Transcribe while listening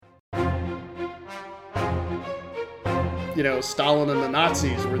Stalin and the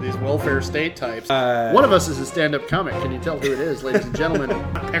Nazis were these welfare state types. One of us is a stand-up comic. Can you tell who it is, ladies and gentlemen?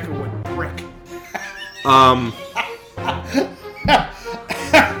 Peckerwood Brick.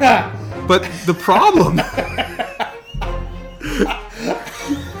 But the problem...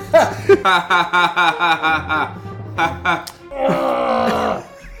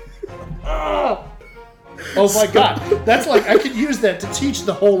 Oh my God, that's like, I could use that to teach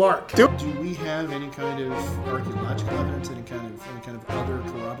the whole arc. Do we have any kind of archaeological evidence, any kind of other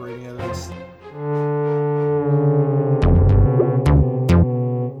corroborating evidence?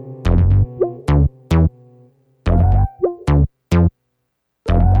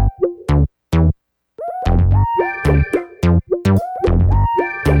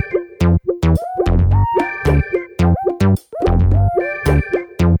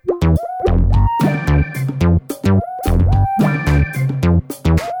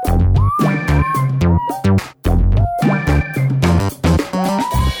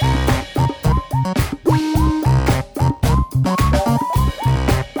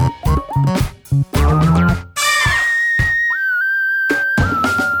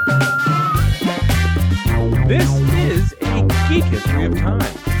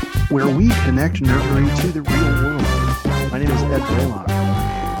 Nerdery to the real world. My name is Ed Blaylock,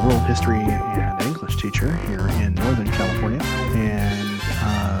 a world history and English teacher here in Northern California.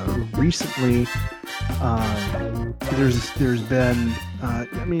 And recently, there's been,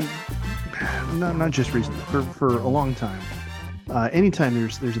 not just recently, for a long time. Anytime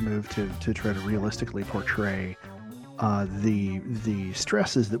there's a move to try to realistically portray the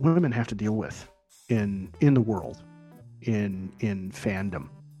stresses that women have to deal with in the world, in fandom.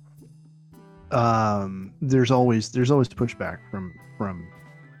 There's always pushback from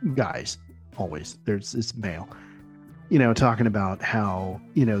guys. Always it's male, talking about how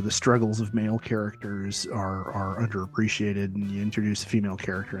the struggles of male characters are underappreciated, and you introduce a female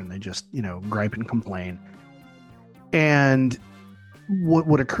character and they just gripe and complain. And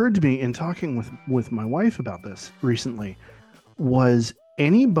what occurred to me in talking with my wife about this recently was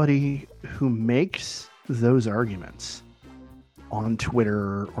anybody who makes those arguments on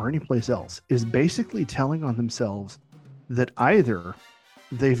Twitter or any place else is basically telling on themselves that either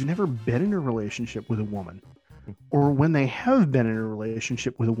they've never been in a relationship with a woman, or when they have been in a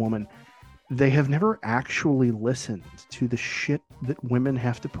relationship with a woman, they have never actually listened to the shit that women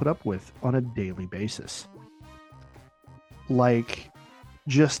have to put up with on a daily basis. Like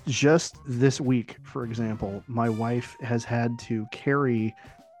just this week, for example, my wife has had to carry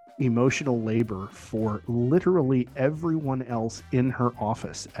emotional labor for literally everyone else in her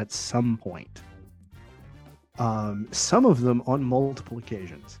office at some point. Some of them on multiple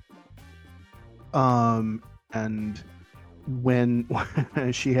occasions. And when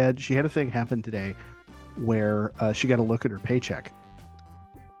she had a thing happen today where she got a look at her paycheck,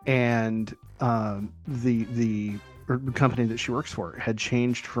 and the company that she works for had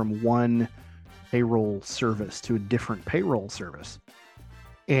changed from one payroll service to a different payroll service.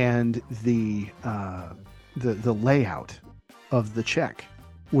 And the layout of the check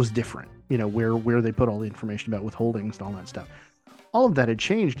was different, where they put all the information about withholdings and all that stuff. All of that had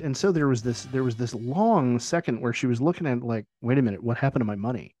changed, and so there was this long second where she was looking at it like, wait a minute, what happened to my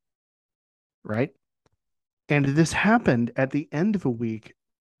money? Right? And this happened at the end of a week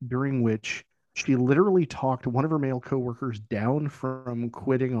during which she literally talked one of her male coworkers down from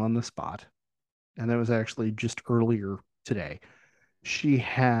quitting on the spot. And that was actually just earlier today. She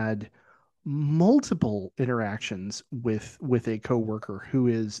had multiple interactions with a coworker who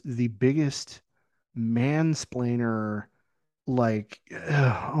is the biggest mansplainer, like,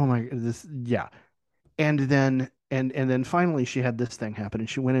 oh my, this, yeah. And then finally she had this thing happen, and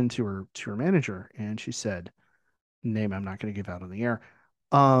she went into her manager and she said, name I'm not going to give out on the air.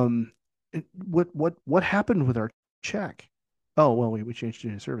 What happened with our check? Oh, well, we changed to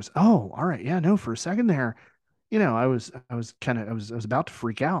a new service. Oh, all right. Yeah, no, for a second there, I was about to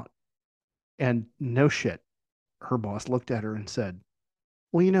freak out. And no shit, her boss looked at her and said,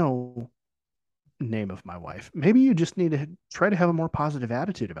 well, name of my wife, maybe you just need to try to have a more positive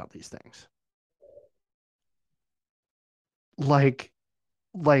attitude about these things.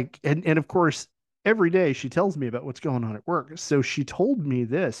 And of course, every day she tells me about what's going on at work. So she told me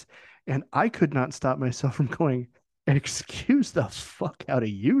this, and I could not stop myself from going, excuse the fuck out of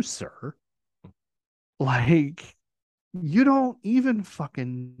you, sir. Like, you don't even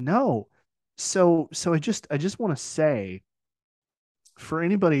fucking know. So I just want to say, for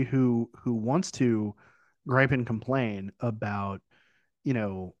anybody who wants to gripe and complain about,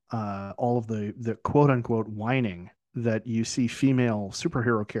 all of the quote unquote whining that you see female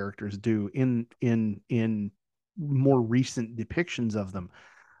superhero characters do in more recent depictions of them.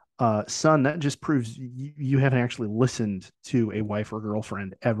 Son, that just proves you haven't actually listened to a wife or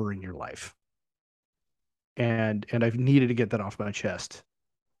girlfriend ever in your life. And I've needed to get that off my chest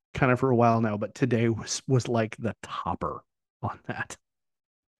kind of for a while now, but today was like the topper on that.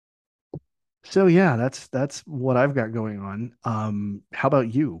 So yeah, that's what I've got going on. How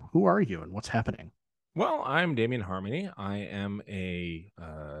about you? Who are you and what's happening? Well, I'm Damien Harmony. I am a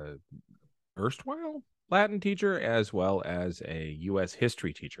erstwhile Latin teacher as well as a U.S.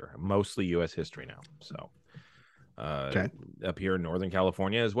 history teacher, mostly U.S. history now. So Okay. up here in Northern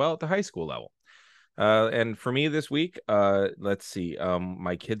California as well at the high school level. And for me this week, let's see.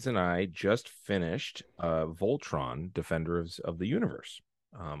 My kids and I just finished Voltron, Defenders of the Universe.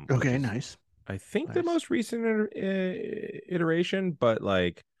 Which Okay, is, nice. I think, the Nice. most recent iteration, but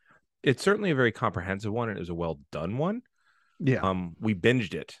like it's certainly a very comprehensive one, and it was a well done one. Yeah. We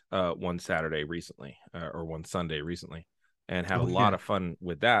binged it one Saturday recently, or one Sunday recently, and had a Oh lot yeah. of fun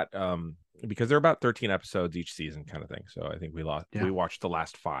with that. Because there are about 13 episodes each season, kind of thing. So I think Yeah. we watched the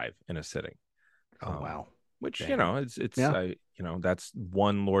last 5 in a sitting. Oh wow. Which Dang. you know, it's Yeah. that's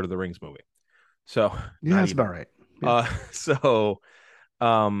one Lord of the Rings movie. So Yeah, not that's even. about right. Yeah.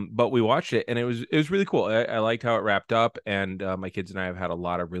 But we watched it and it was really cool. I liked how it wrapped up, and my kids and I have had a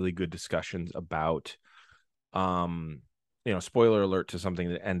lot of really good discussions about spoiler alert to something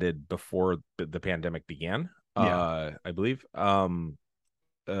that ended before the pandemic began. Yeah. I believe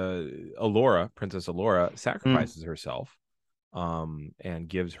Alora, Princess Alora, sacrifices herself and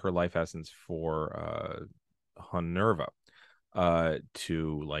gives her life essence for Honerva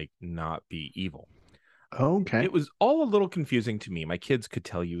to like not be evil. Okay. It was all a little confusing to me. My kids could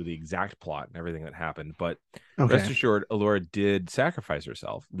tell you the exact plot and everything that happened, but rest Okay. assured, Alora did sacrifice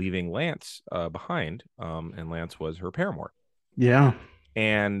herself, leaving Lance behind. And Lance was her paramour. Yeah.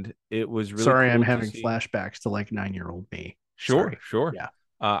 And it was really Sorry, I'm cool to having see. flashbacks to like 9-year-old me. Sure, Sorry. sure. Yeah.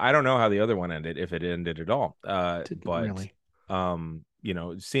 I don't know how the other one ended, if it ended at all. Didn't But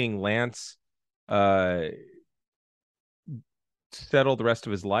really. seeing Lance uh settle the rest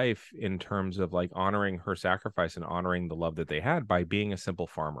of his life in terms of like honoring her sacrifice and honoring the love that they had by being a simple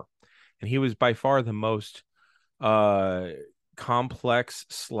farmer. And he was by far the most uh complex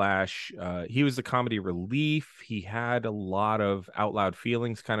slash he was the comedy relief. He had a lot of out loud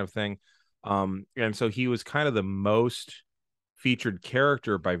feelings kind of thing. And so he was kind of the most featured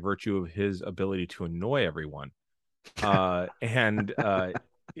character by virtue of his ability to annoy everyone. And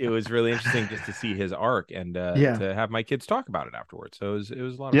it was really interesting just to see his arc and Yeah. to have my kids talk about it afterwards. So it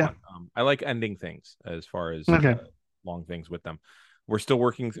was a lot of Yeah. fun. I like ending things as far as Okay. long things with them. We're still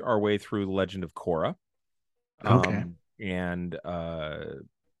working our way through the Legend of Korra. Okay. And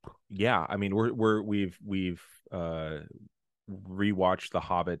yeah, I mean we've rewatched The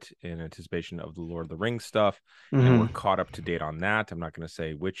Hobbit in anticipation of the Lord of the Rings stuff, and we're caught up to date on that. I'm not going to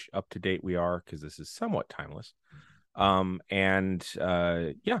say which up to date we are because this is somewhat timeless. And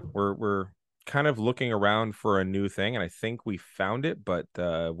yeah, we're kind of looking around for a new thing, and I think we found it, but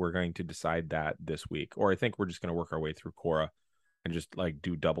we're going to decide that this week, or I think we're just going to work our way through Korra and just like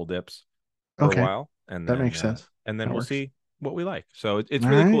do double dips for a Okay. while, and That then makes sense. That we'll works. see what we like. So it's All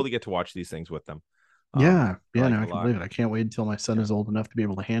really cool right. to get to watch these things with them. Yeah. I Yeah. like No, it I a can lot. believe it. I can't wait until my son Yeah. is old enough to be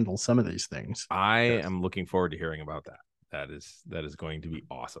able to handle some of these things. I Yes. am looking forward to hearing about that. That is going to be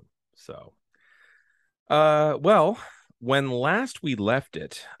awesome. So well, when last we left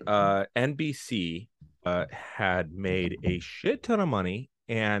it, NBC had made a shit ton of money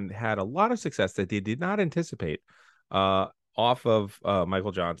and had a lot of success that they did not anticipate uh, off of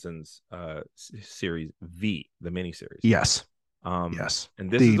Michael Johnson's series V, the miniseries. Yes. Um, Yes. and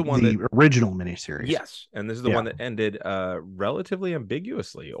this is The the one that, original miniseries. yes, and this is the Yeah. one that ended relatively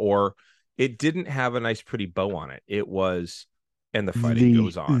ambiguously, or it didn't have a nice, pretty bow on it. It was, and the fighting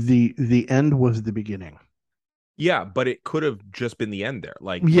goes on. The end was the beginning. Yeah, but it could have just been the end there.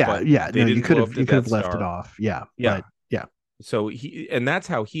 Like, Yeah, but yeah. they No, didn't blow up the you could have Death left it Star. off. Yeah, Yeah. but yeah. So and that's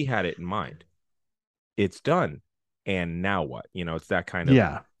how he had it in mind. It's done. And now what? It's that kind of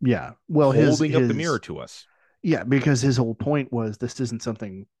Yeah, yeah. Well, holding up the mirror to us. yeah, because his whole point was this isn't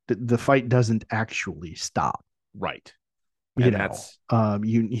something the fight doesn't actually stop. Right. You And know, that's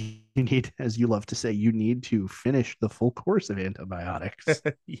you need, as you love to say, you need to finish the full course of antibiotics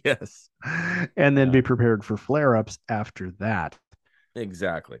yes. and then Yeah. be prepared for flare-ups after that.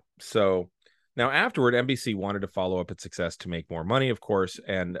 Exactly. So now afterward, NBC wanted to follow up its success to make more money, of course.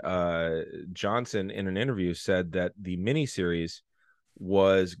 And Johnson, in an interview, said that the miniseries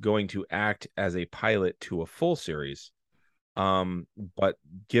was going to act as a pilot to a full series. But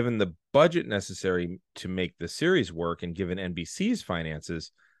given the budget necessary to make the series work and given NBC's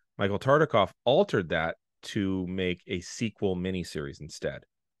finances, Michael Tartikoff altered that to make a sequel miniseries instead.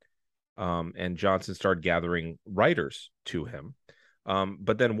 And Johnson started gathering writers to him.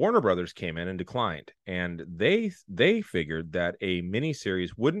 But then Warner Brothers came in and declined, and they figured that a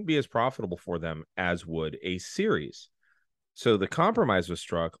miniseries wouldn't be as profitable for them as would a series. So the compromise was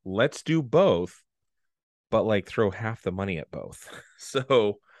struck. Let's do both, but like throw half the money at both.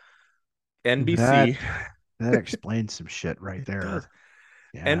 So NBC that explains some shit right there.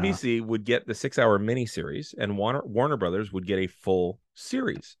 Yeah. NBC would get the 6-hour miniseries, and Warner Brothers would get a full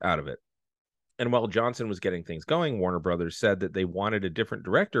series out of it. And while Johnson was getting things going, Warner Brothers said that they wanted a different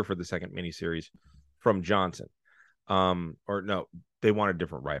director for the second miniseries from Johnson. Or no, they wanted a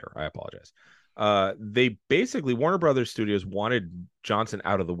different writer. I apologize. They basically, Warner Brothers Studios wanted Johnson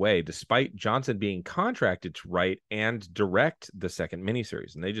out of the way, despite Johnson being contracted to write and direct the second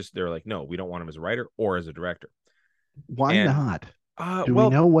miniseries. And they're like, no, we don't want him as a writer or as a director. Why not? Do we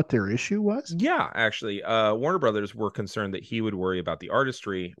know what their issue was? Yeah, actually, Warner Brothers were concerned that he would worry about the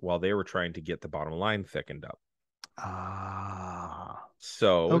artistry while they were trying to get the bottom line thickened up.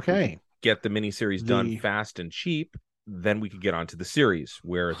 So okay, get the miniseries done fast and cheap, then we could get onto the series,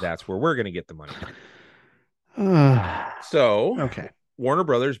 where that's where we're going to get the money. So okay, Warner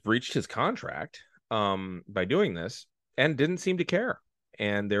Brothers breached his contract by doing this and didn't seem to care.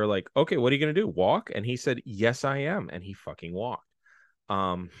 And they're like, okay, what are you going to do? Walk? And he said, yes, I am. And he fucking walked.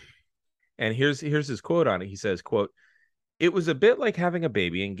 And here's his quote on it. He says, quote, "It was a bit like having a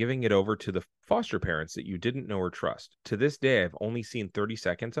baby and giving it over to the foster parents that you didn't know or trust. To this day, I've only seen 30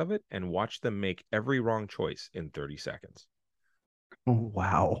 seconds of it and watched them make every wrong choice in 30 seconds. Oh,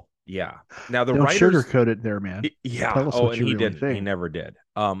 wow. Yeah. Now the Don't writers sugarcoat it there, man. Yeah. Tell us what and you he really didn't. think. He never did.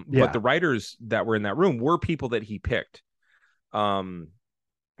 Yeah. But the writers that were in that room were people that he picked.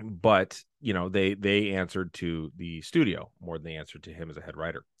 But they answered to the studio more than they answered to him as a head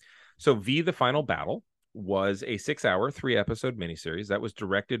writer. So The Final Battle was a 6-hour, 3-episode miniseries that was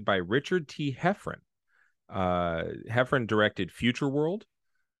directed by Richard T. Heffron. Heffron directed Future World.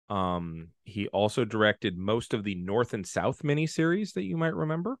 He also directed most of the North and South miniseries that you might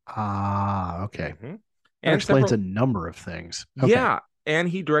remember. Okay. Mm-hmm. That explains a number of things. Okay. Yeah. And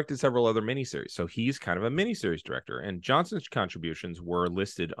he directed several other miniseries. So he's kind of a miniseries director. And Johnson's contributions were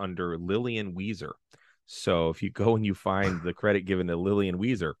listed under Lillian Weezer. So if you go and you find the credit given to Lillian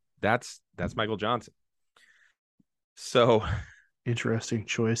Weezer, that's Michael Johnson. So interesting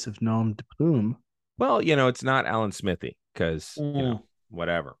choice of nom de plume. Well, it's not Alan Smithy because,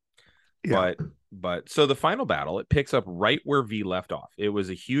 whatever. Yeah. But so The Final Battle, it picks up right where V left off. It was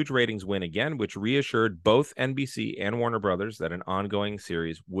a huge ratings win again, which reassured both NBC and Warner Brothers that an ongoing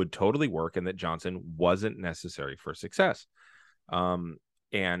series would totally work and that Johnson wasn't necessary for success. This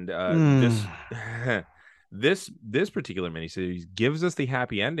particular miniseries gives us the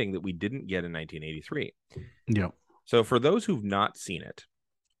happy ending that we didn't get in 1983. Yep. So for those who've not seen it,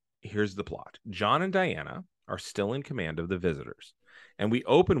 here's the plot. John and Diana are still in command of the visitors. And we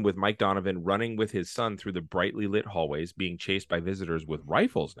open with Mike Donovan running with his son through the brightly lit hallways, being chased by visitors with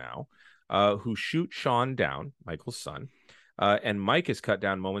rifles now, who shoot Sean down, Michael's son. And Mike is cut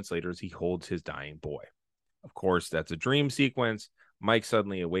down moments later as he holds his dying boy. Of course, that's a dream sequence. Mike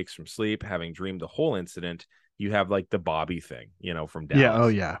suddenly awakes from sleep, having dreamed the whole incident. You have like the Bobby thing, from Dallas. Yeah. Oh,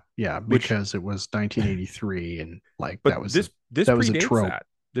 yeah. Yeah. Because it was 1983 and that was this was a trope. That.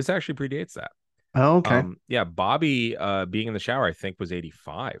 This actually predates that. Oh, okay. Yeah, Bobby being in the shower, I think, was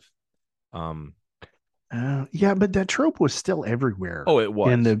 85. Yeah, but that trope was still everywhere. Oh, it was.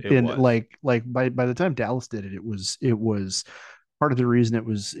 By the time Dallas did it, it was part of the reason it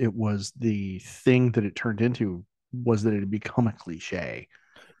was the thing that it turned into was that it had become a cliche.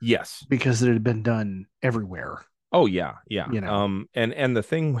 Yes, because it had been done everywhere. Oh yeah. And the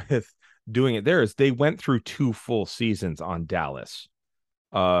thing with doing it there is they went through 2 full seasons on Dallas.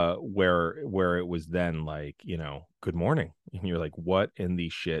 Where it was then good morning, and you're like, what in the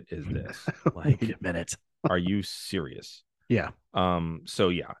shit is this? Like, wait a minute, are you serious? Yeah. So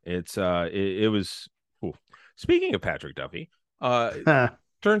yeah, it's it was. Ooh. Speaking of Patrick Duffy,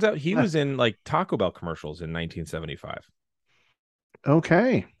 turns out he was in Taco Bell commercials in 1975.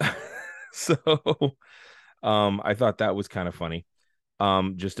 Okay. So, I thought that was kind of funny.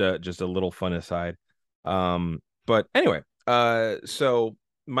 Just a little fun aside. But anyway, so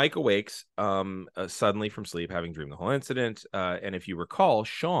Mike awakes suddenly from sleep, having dreamed the whole incident. And if you recall,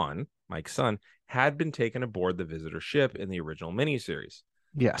 Sean, Mike's son, had been taken aboard the visitor ship in the original miniseries.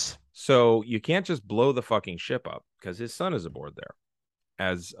 Yes. So you can't just blow the fucking ship up because his son is aboard there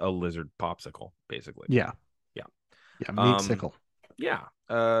as a lizard popsicle, basically. Yeah. Yeah. Yeah. Meat sickle. Yeah.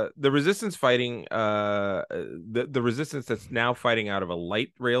 The resistance fighting, the resistance that's now fighting out of a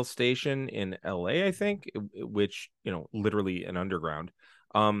light rail station in LA, I think, which, literally an underground,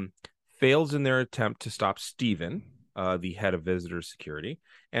 fails in their attempt to stop Steven, the head of visitor security,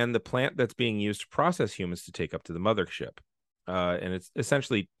 and the plant that's being used to process humans to take up to the mothership. And it's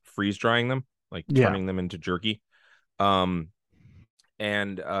essentially freeze drying them, like turning them into jerky.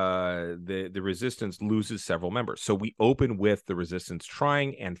 And the resistance loses several members. So we open with the resistance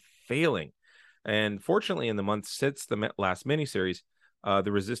trying and failing. And fortunately, in the months since the last miniseries,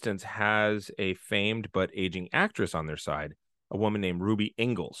 the resistance has a famed but aging actress on their side, a woman named Ruby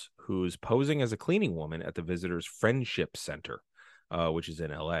Ingalls, who's posing as a cleaning woman at the Visitors Friendship Center, which is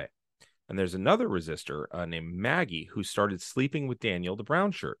in LA. And there's another resistor named Maggie who started sleeping with Daniel, the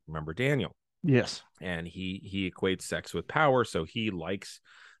brown shirt. Remember Daniel? Yes. And he equates sex with power, so he likes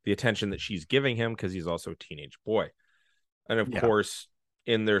the attention that she's giving him because he's also a teenage boy. And of course,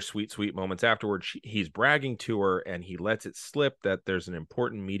 in their sweet moments afterwards, he's bragging to her, and he lets it slip that there's an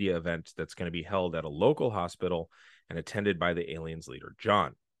important media event that's going to be held at a local hospital and attended by the aliens' leader,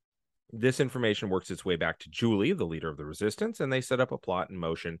 John. This information works its way back to Julie, the leader of the resistance, and they set up a plot in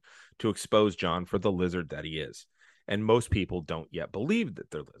motion to expose John for the lizard that he is. And most people don't yet believe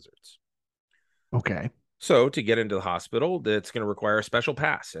that they're lizards. Okay. So to get into the hospital, that's going to require a special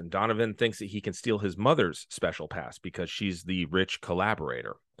pass. And Donovan thinks that he can steal his mother's special pass because she's the rich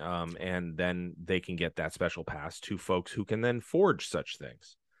collaborator. And then they can get that special pass to folks who can then forge such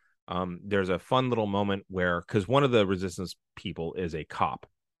things. There's a fun little moment where, because one of the resistance people is a cop,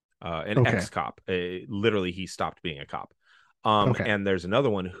 an ex-cop. Literally, he stopped being a cop. And there's another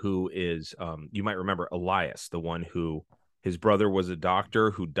one who is, you might remember Elias, the one who... his brother was a doctor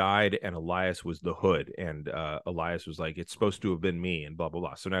who died, and Elias was the hood. And Elias was like, it's supposed to have been me, and blah, blah,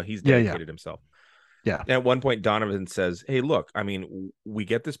 blah. So now he's dedicated himself. Yeah. And at one point, Donovan says, hey, look, I mean, we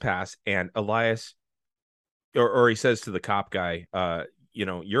get this pass, and Elias, or he says to the cop guy,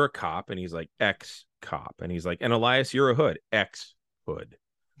 you're a cop. And he's like, ex-cop. And he's like, and Elias, you're a hood, ex-hood.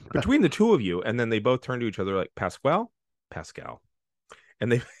 Between the two of you. And then they both turn to each other like, Pascal.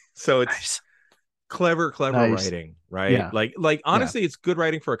 And they, so it's... nice. Clever nice. Writing, right? Yeah. Like honestly, it's good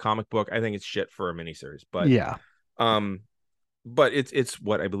writing for a comic book. I think it's shit for a miniseries, but but it's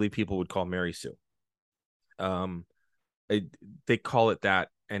what I believe people would call Mary Sue. They call it that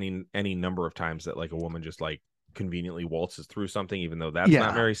any number of times that like a woman just like conveniently waltzes through something, even though that's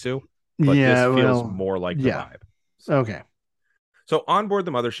not Mary Sue. But this feels more like the vibe. So. Okay. So on board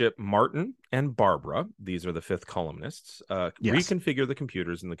the mothership, Martin and Barbara, these are the fifth columnists, reconfigure the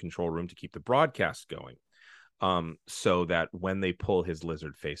computers in the control room to keep the broadcast going, so that when they pull his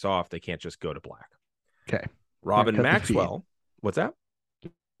lizard face off, they can't just go to black. Okay. Robin Maxwell. What's that?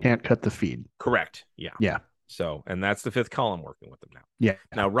 Can't cut the feed. Correct. Yeah. Yeah. So, and that's the fifth column working with them now. Yeah.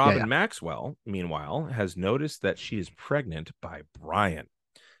 Now, Robin Maxwell, meanwhile, has noticed that she is pregnant by Brian.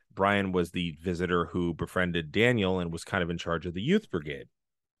 Brian was the visitor who befriended Daniel and was kind of in charge of the youth brigade.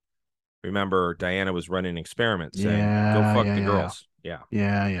 Remember, Diana was running experiments saying, go fuck the girls. Yeah.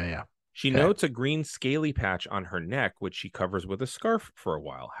 She notes a green scaly patch on her neck, which she covers with a scarf for a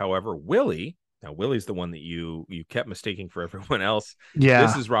while. However, Willie's the one that you kept mistaking for everyone else. Yeah.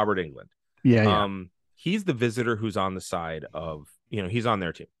 This is Robert Englund. Yeah. He's the visitor who's on the side of, he's on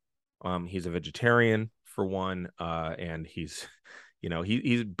their team. He's a vegetarian for one, and he's...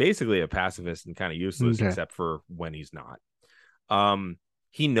 he's basically a pacifist and kind of useless, except for when he's not.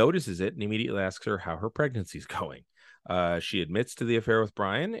 He notices it and immediately asks her how her pregnancy's going. She admits to the affair with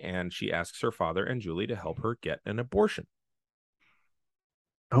Brian, and she asks her father and Julie to help her get an abortion.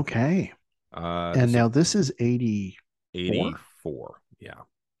 Okay. And now this is 84. Yeah.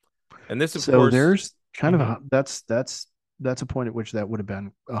 And this, of so course, there's kind of that's a point at which that would have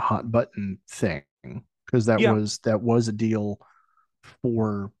been a hot button thing, because that was a deal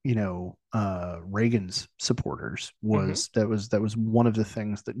for Reagan's supporters. That was one of the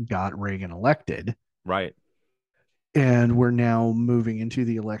things that got Reagan elected, right? And we're now moving into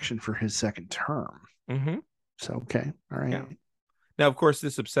the election for his second term. So okay, all right. Now, of course,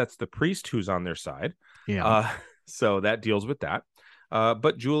 this upsets the priest who's on their side. So that deals with that.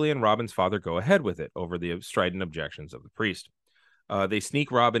 But Julie and Robin's father go ahead with it over the strident objections of the priest. They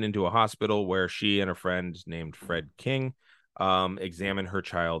sneak Robin into a hospital where she and a friend named Fred King examine her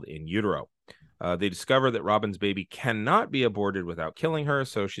child in utero. They discover that Robin's baby cannot be aborted without killing her,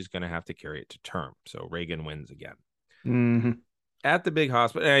 so she's going to have to carry it to term. So Reagan wins again. At the big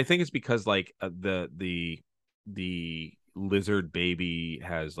hospital, and I think it's because like the lizard baby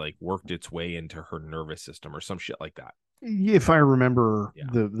has like worked its way into her nervous system or some shit like that. If I remember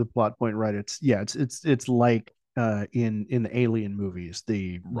the plot point right, it's like in the Alien movies,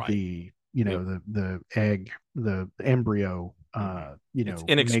 Right. the you know the egg, the embryo, It's makes it,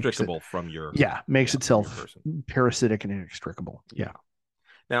 inextricable from your makes from your itself person. parasitic and inextricable. Yeah.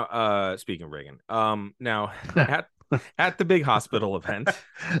 Now, speaking of Reagan, now at the big hospital event.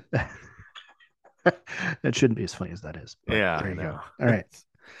 That shouldn't be as funny as that is. But Yeah, there I you go. know. All right.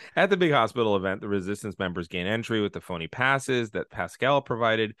 At the big hospital event, the resistance members gain entry with the phony passes that Pascal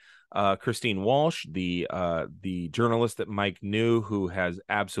provided. Christine Walsh, the journalist that Mike knew, who has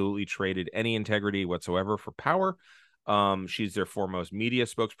absolutely traded any integrity whatsoever for power. She's their foremost media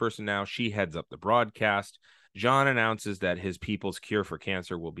spokesperson now. She heads up the broadcast. Jean announces that his people's cure for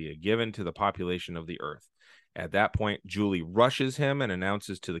cancer will be given to the population of the Earth. At that point, Julie rushes him and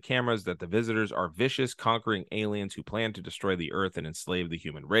announces to the cameras that the visitors are vicious, conquering aliens who plan to destroy the Earth and enslave the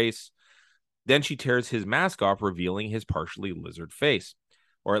human race. Then she tears his mask off, revealing his partially lizard face,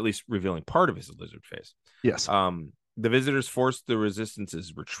 or at least revealing part of his lizard face. Yes. The visitors force the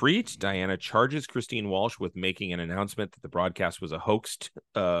resistance's retreat. Diana charges Christine Walsh with making an announcement that the broadcast was a hoax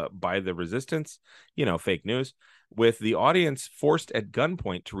by the resistance, fake news, with the audience forced at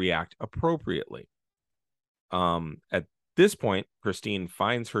gunpoint to react appropriately. At this point, Christine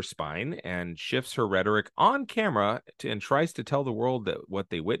finds her spine and shifts her rhetoric on camera and tries to tell the world that what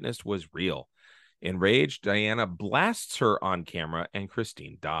they witnessed was real. Enraged, Diana blasts her on camera and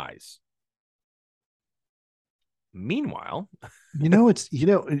Christine dies. Meanwhile,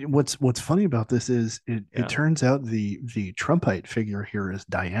 what's funny about this is it turns out the Trumpite figure here is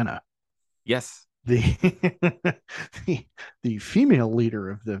Diana. Yes. The the female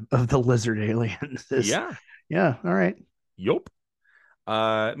leader of the lizard aliens is, all right. Yup.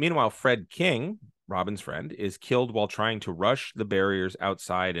 Meanwhile, Fred King, Robin's friend, is killed while trying to rush the barriers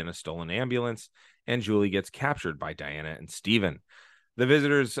outside in a stolen ambulance, and Julie gets captured by Diana and Steven. The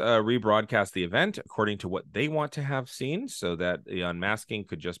visitors rebroadcast the event according to what they want to have seen, so that the unmasking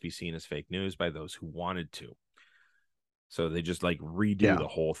could just be seen as fake news by those who wanted to. So they just redo the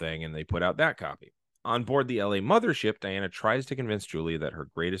whole thing, and they put out that copy. On board the LA mothership, Diana tries to convince Julie that her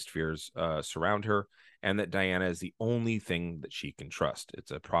greatest fears surround her, and that Diana is the only thing that she can trust.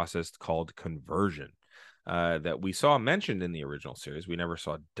 It's a process called conversion that we saw mentioned in the original series. We never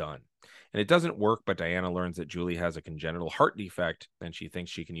saw done. And it doesn't work, but Diana learns that Julie has a congenital heart defect, and she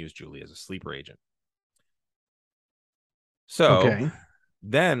thinks she can use Julie as a sleeper agent. So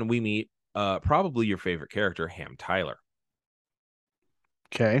then we meet probably your favorite character, Ham Tyler.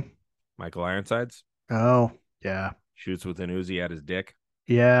 Okay. Michael Ironsides. Oh, yeah. Shoots with an Uzi at his dick.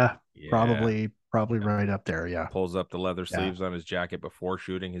 Yeah. Probably right up there. Yeah. Pulls up the leather sleeves on his jacket before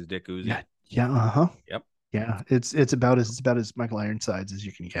shooting his dick Uzi. Yeah. Uh-huh. Yep. Yeah. It's about as Michael Ironsides as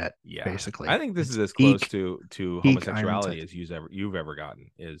you can get. Yeah. Basically. I think this is as close to homosexuality as you've ever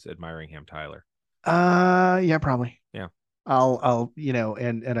gotten, is admiring Ham Tyler. Yeah, probably. Yeah. I'll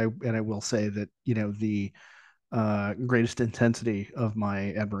and I will say that the greatest intensity of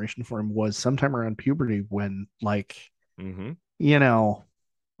my admiration for him was sometime around puberty when I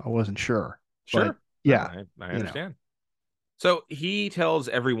wasn't sure. But, yeah, I understand. So he tells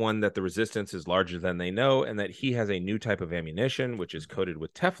everyone that the resistance is larger than they know, and that he has a new type of ammunition which is coated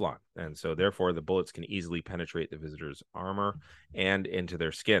with Teflon, and so therefore the bullets can easily penetrate the visitors' armor and into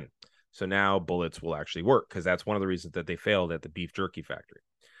their skin. So now bullets will actually work, because that's one of the reasons that they failed at the beef jerky factory.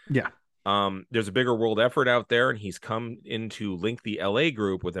 Yeah. There's a bigger world effort out there, and he's come in to link the LA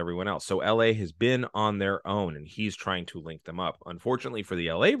group with everyone else. So LA has been on their own, and he's trying to link them up. Unfortunately for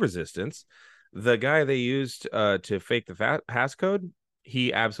the LA resistance, the guy they used to fake the passcode,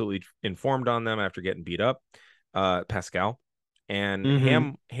 he absolutely informed on them after getting beat up, Pascal. And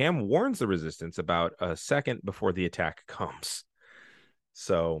Ham warns the resistance about a second before the attack comes.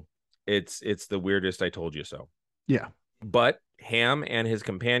 So it's the weirdest I told you so. Yeah. But Ham and his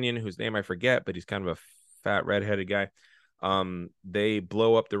companion, whose name I forget, but he's kind of a fat redheaded guy, they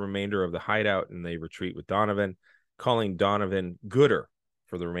blow up the remainder of the hideout, and they retreat with Donovan, calling Donovan Gooder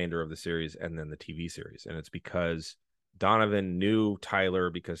for the remainder of the series and then the TV series. And it's because Donovan knew Tyler,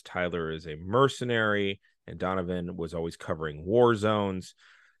 because Tyler is a mercenary and Donovan was always covering war zones.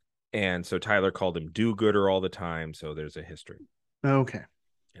 And so Tyler called him do-gooder all the time. So there's a history. Okay.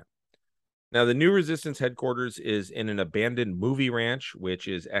 Yeah. Now, the new Resistance headquarters is in an abandoned movie ranch, which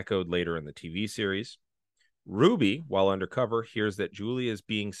is echoed later in the TV series. Ruby, while undercover, hears that Julie is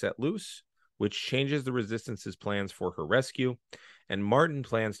being set loose, which changes the Resistance's plans for her rescue, and Martin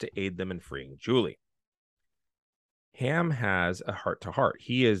plans to aid them in freeing Julie. Ham has a heart-to-heart.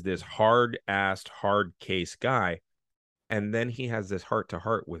 He is this hard-assed, hard-case guy, and then he has this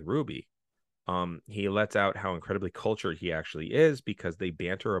heart-to-heart with Ruby. He lets out how incredibly cultured he actually is, because they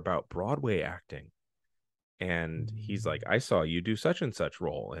banter about Broadway acting. And he's like, I saw you do such and such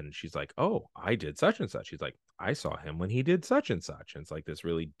role. And she's like, oh, I did such and such. He's like, I saw him when he did such and such. And it's like this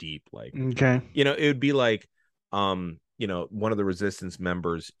really deep, like, Okay. it would be like, one of the resistance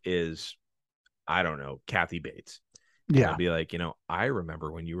members is, I don't know, Kathy Bates. Yeah. It'd be like, I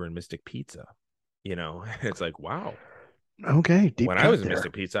remember when you were in Mystic Pizza, it's like, wow. Okay. Deep when cut I was in there.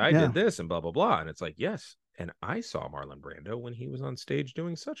 Mystic Pizza, I did this and blah, blah, blah. And it's like, yes. And I saw Marlon Brando when he was on stage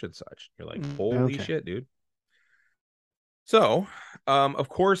doing such and such. You're like, holy shit, dude. So, of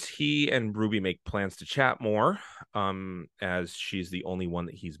course, he and Ruby make plans to chat more, as she's the only one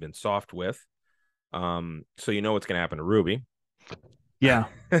that he's been soft with. So you know what's going to happen to Ruby. Yeah.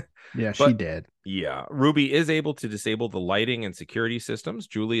 Yeah, she did. Yeah, Ruby is able to disable the lighting and security systems.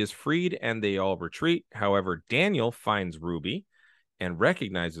 Julie is freed and they all retreat. However, Daniel finds Ruby and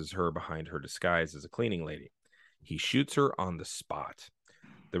recognizes her behind her disguise as a cleaning lady. He shoots her on the spot.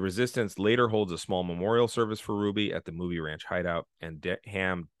 The Resistance later holds a small memorial service for Ruby at the Movie Ranch hideout, and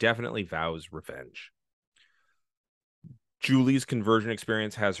Ham definitely vows revenge. Julie's conversion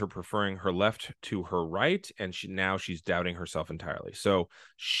experience has her preferring her left to her right, and she's doubting herself entirely. So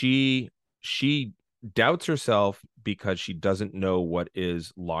she doubts herself because she doesn't know what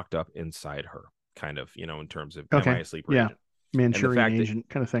is locked up inside her, kind of, in terms of, am I a sleeper agent? Manchurian agent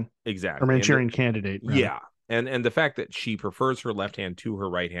kind of thing. Exactly. Or Manchurian candidate. Rather. Yeah. And the fact that she prefers her left hand to her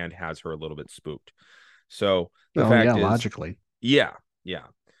right hand has her a little bit spooked. So the fact is, logically. Yeah.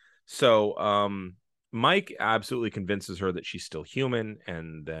 So Mike absolutely convinces her that she's still human,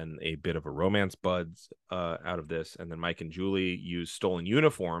 and then a bit of a romance buds out of this. And then Mike and Julie use stolen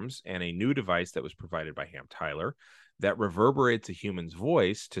uniforms and a new device that was provided by Ham Tyler that reverberates a human's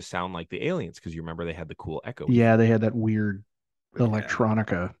voice to sound like the aliens, because you remember they had the cool echo. Yeah, they had that weird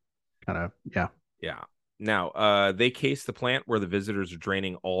electronica kind of. Yeah. Now, they case the plant where the visitors are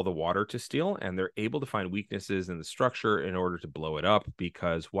draining all the water to steal, and they're able to find weaknesses in the structure in order to blow it up,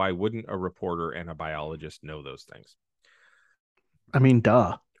 because why wouldn't a reporter and a biologist know those things? I mean,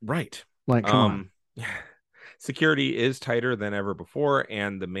 duh. Right. Like, come on. Security is tighter than ever before,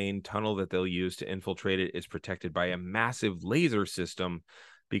 and the main tunnel that they'll use to infiltrate it is protected by a massive laser system,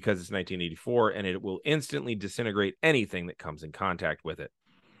 because it's 1984, and it will instantly disintegrate anything that comes in contact with it.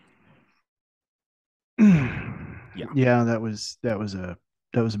 Yeah, that was a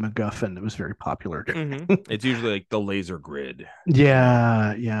MacGuffin that was very popular. It's usually like the laser grid.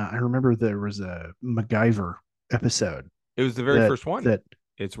 Yeah. I remember there was a MacGyver episode. It was the very first one.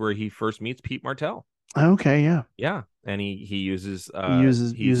 It's where he first meets Pete Martell. Okay, yeah. Yeah, and he uses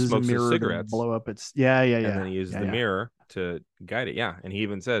uses a mirror cigarettes, to blow up its and then he uses the mirror to guide it. Yeah, and he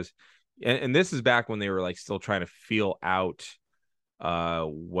even says, and this is back when they were like still trying to feel out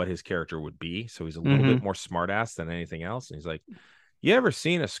what his character would be, so he's a little bit more smartass than anything else. And he's like, you ever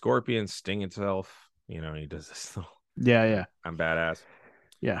seen a scorpion sting itself? And he does this little I'm badass.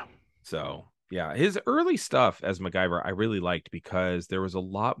 Yeah. So yeah, his early stuff as MacGyver I really liked, because there was a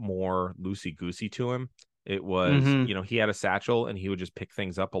lot more loosey-goosey to him. It was he had a satchel and he would just pick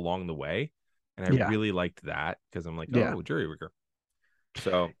things up along the way, and I really liked that, because I'm like, oh, jury rigger.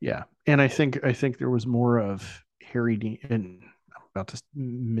 So yeah, and I think there was more of Harry Dean, and I'm about to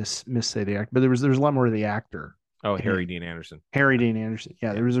missay the actor, but there's a lot more of the actor. Oh, Harry Dean Anderson. Dean Anderson.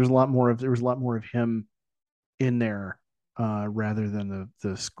 Yeah, there was a lot more of him in there, rather than the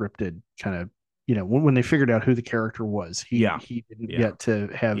scripted kind of, when they figured out who the character was, he didn't get to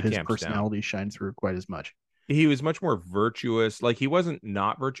have his personality shine through quite as much. He was much more virtuous. Like, he wasn't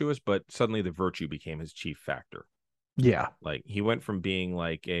not virtuous, but suddenly the virtue became his chief factor. Yeah. Like, he went from being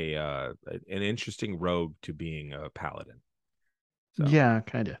like an interesting rogue to being a paladin. So. Yeah,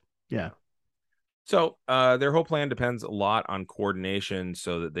 kind of. Yeah. So their whole plan depends a lot on coordination,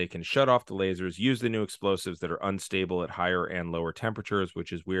 so that they can shut off the lasers, use the new explosives that are unstable at higher and lower temperatures,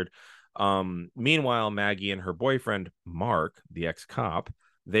 which is weird. Meanwhile, Maggie and her boyfriend, Mark, the ex-cop,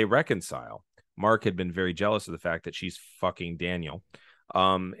 they reconcile. Mark had been very jealous of the fact that she's fucking Daniel.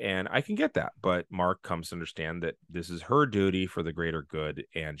 And I can get that, but Mark comes to understand that this is her duty for the greater good,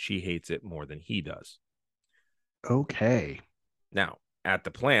 and she hates it more than he does. Okay. Now, at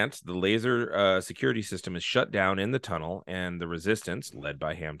the plant, the laser security system is shut down in the tunnel, and the Resistance, led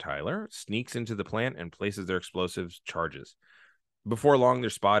by Ham Tyler, sneaks into the plant and places their explosives charges. Before long,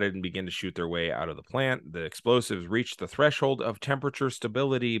 they're spotted and begin to shoot their way out of the plant. The explosives reach the threshold of temperature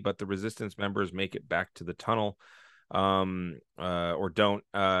stability, but the Resistance members make it back to the tunnel, or don't.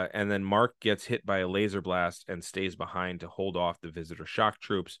 And then Mark gets hit by a laser blast and stays behind to hold off the visitor shock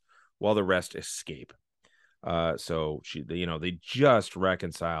troops, while the rest escape. So they just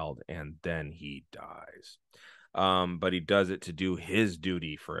reconciled, and then he dies. But he does it to do his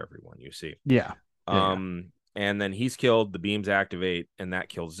duty for everyone, you see. Yeah. Yeah. And then he's killed, the beams activate, and that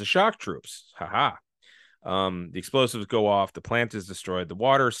kills the shock troops. Haha. The explosives go off, the plant is destroyed, the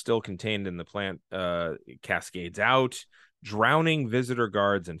water still contained in the plant cascades out, drowning visitor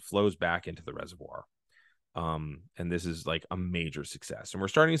guards, and flows back into the reservoir. And this is like a major success. And we're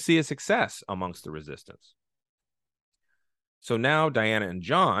starting to see a success amongst the resistance. So now Diana and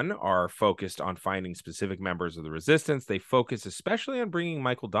John are focused on finding specific members of the resistance. They focus especially on bringing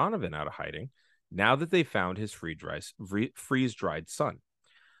Michael Donovan out of hiding now that they found his freeze-dried son.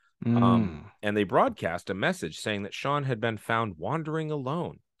 And they broadcast a message saying that Sean had been found wandering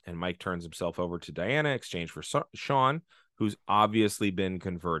alone. And Mike turns himself over to Diana in exchange for Sean, who's obviously been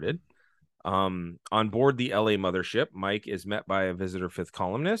converted. On board the LA mothership, Mike is met by a visitor fifth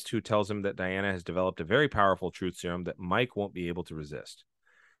columnist who tells him that Diana has developed a very powerful truth serum that Mike won't be able to resist.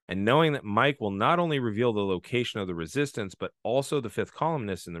 And knowing that Mike will not only reveal the location of the resistance, but also the fifth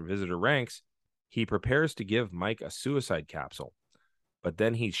columnist in the visitor ranks, he prepares to give Mike a suicide capsule. But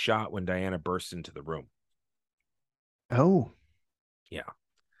then he's shot when Diana bursts into the room. Oh. Yeah.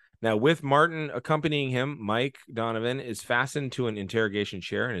 Now, with Martin accompanying him, Mike Donovan is fastened to an interrogation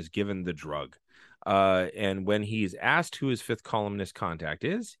chair and is given the drug. And when he's asked who his fifth columnist contact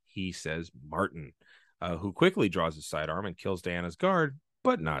is, he says Martin, who quickly draws his sidearm and kills Diana's guard,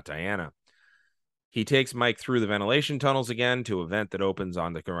 but not Diana. He takes Mike through the ventilation tunnels again to a vent that opens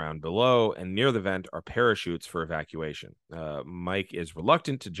on the ground below, and near the vent are parachutes for evacuation. Mike is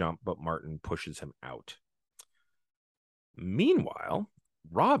reluctant to jump, but Martin pushes him out. Meanwhile,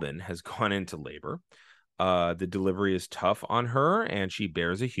 Robin has gone into labor. The delivery is tough on her, and she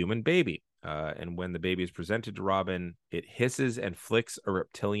bears a human baby. And when the baby is presented to Robin, it hisses and flicks a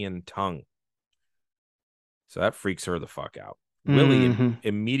reptilian tongue. So that freaks her the fuck out. Willie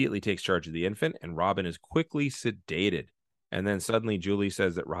immediately takes charge of the infant, and Robin is quickly sedated. And then suddenly Julie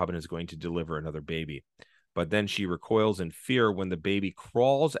says that Robin is going to deliver another baby. But then she recoils in fear when the baby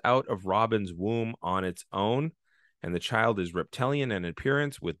crawls out of Robin's womb on its own, and the child is reptilian in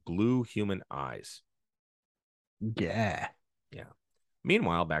appearance with blue human eyes. Yeah. Yeah.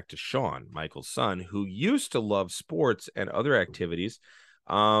 Meanwhile, back to Sean, Michael's son, who used to love sports and other activities,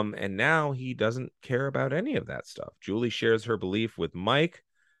 and now he doesn't care about any of that stuff. Julie shares her belief with Mike,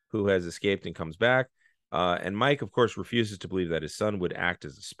 who has escaped and comes back. And Mike, of course, refuses to believe that his son would act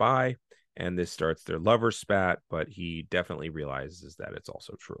as a spy. And this starts their lover spat, but he definitely realizes that it's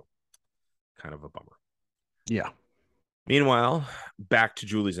also true. Kind of a bummer. Yeah. Meanwhile, back to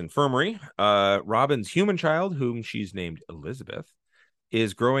Julie's infirmary, Robin's human child, whom she's named Elizabeth,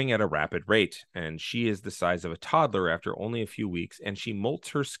 is growing at a rapid rate, and she is the size of a toddler after only a few weeks, and she molts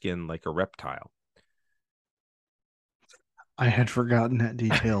her skin like a reptile. I had forgotten that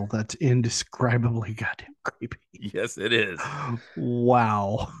detail. That's indescribably goddamn creepy. Yes, it is.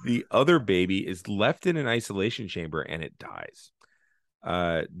 Wow. The other baby is left in an isolation chamber, and it dies.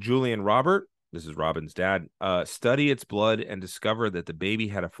 Julie and Robert, this is Robin's dad, study its blood and discover that the baby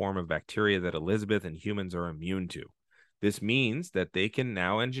had a form of bacteria that Elizabeth and humans are immune to. This means that they can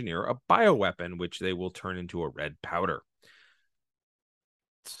now engineer a bioweapon, which they will turn into a red powder.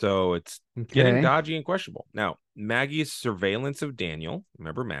 So it's getting dodgy and questionable. Now, Maggie's surveillance of Daniel,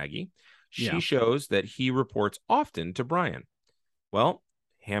 remember Maggie? She shows that he reports often to Brian. Well,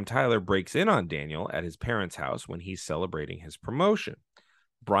 Ham Tyler breaks in on Daniel at his parents' house when he's celebrating his promotion.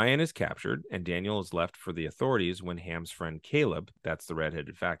 Brian is captured, and Daniel is left for the authorities when Ham's friend Caleb, that's the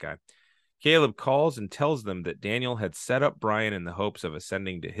redheaded fat guy, Caleb calls and tells them that Daniel had set up Brian in the hopes of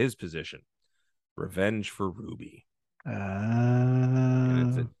ascending to his position. Revenge for Ruby. And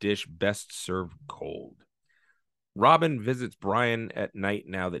it's a dish best served cold. Robin visits Brian at night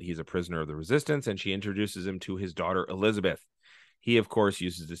now that he's a prisoner of the resistance, and she introduces him to his daughter, Elizabeth. He, of course,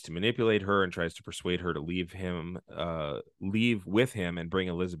 uses this to manipulate her and tries to persuade her to leave with him and bring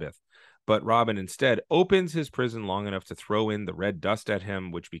Elizabeth. But Robin instead opens his prison long enough to throw in the red dust at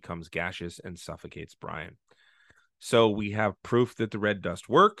him, which becomes gaseous and suffocates Brian. So we have proof that the red dust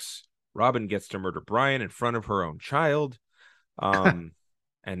works. Robin gets to murder Brian in front of her own child. And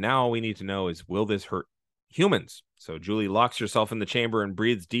now all we need to know is, will this hurt humans? So Julie locks herself in the chamber and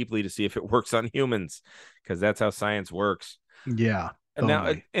breathes deeply to see if it works on humans, because that's how science works. Yeah. And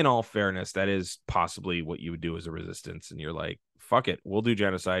now, in all fairness, that is possibly what you would do as a resistance. And you're like, fuck it, we'll do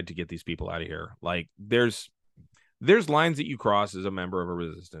genocide to get these people out of here. Like, there's lines that you cross as a member of a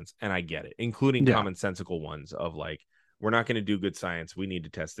resistance, and I get it, including commonsensical ones of like, we're not going to do good science. We need to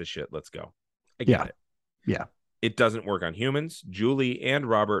test this shit. Let's go. I get it. Yeah. It doesn't work on humans. Julie and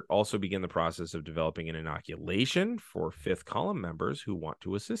Robert also begin the process of developing an inoculation for fifth column members who want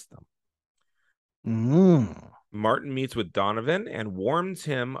to assist them. Martin meets with Donovan and warns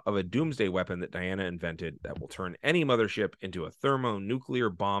him of a doomsday weapon that Diana invented that will turn any mothership into a thermonuclear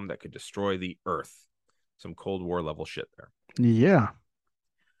bomb that could destroy the Earth. Some Cold War level shit there. Yeah.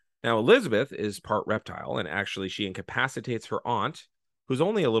 Now, Elizabeth is part reptile, and actually she incapacitates her aunt, who's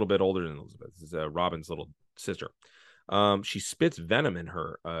only a little bit older than Elizabeth. This is Robin's little sister. She spits venom in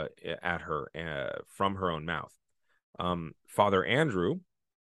her at her from her own mouth. Father Andrew,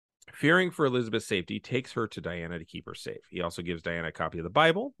 fearing for Elizabeth's safety, takes her to Diana to keep her safe. He also gives Diana a copy of the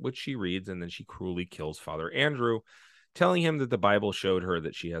Bible, which she reads, and then she cruelly kills Father Andrew, telling him that the Bible showed her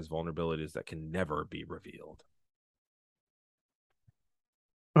that she has vulnerabilities that can never be revealed.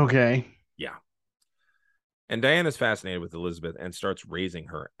 Okay. Yeah. And Diana's fascinated with Elizabeth and starts raising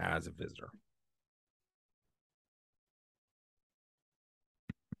her as a visitor.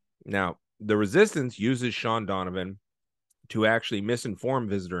 Now, the Resistance uses Sean Donovan to actually misinform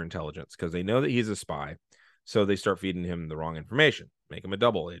visitor intelligence because they know that he's a spy. So they start feeding him the wrong information, make him a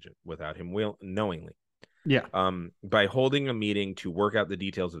double agent without him knowingly. Yeah. By holding a meeting to work out the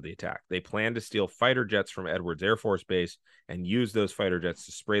details of the attack. They plan to steal fighter jets from Edwards Air Force Base and use those fighter jets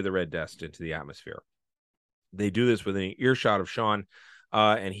to spray the red dust into the atmosphere. They do this within earshot of Sean,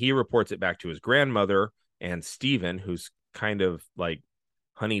 and he reports it back to his grandmother and Stephen, who's kind of like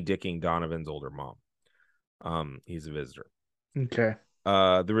honey dicking Donovan's older mom. He's a visitor. Okay.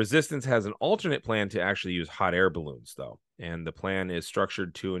 The Resistance has an alternate plan to actually use hot air balloons, though. And the plan is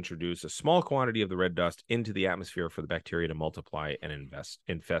structured to introduce a small quantity of the red dust into the atmosphere for the bacteria to multiply and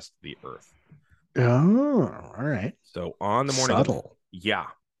infest the Earth. Oh, all right. So on the morning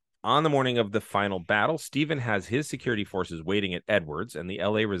on the morning of the final battle, Stephen has his security forces waiting at Edwards, and the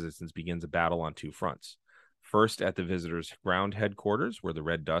LA Resistance begins a battle on two fronts. First, at the visitors' ground headquarters, where the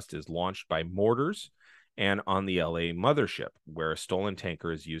red dust is launched by mortars, and on the LA mothership, where a stolen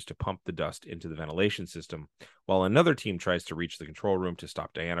tanker is used to pump the dust into the ventilation system, while another team tries to reach the control room to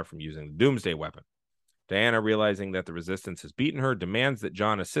stop Diana from using the doomsday weapon. Diana, realizing that the Resistance has beaten her, demands that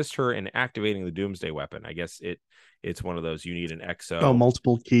John assist her in activating the doomsday weapon. I guess it's one of those, you need an XO. Oh,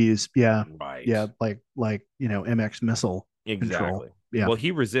 multiple keys. Yeah. Right. Yeah, like MX missile exactly. control. Yeah. Well,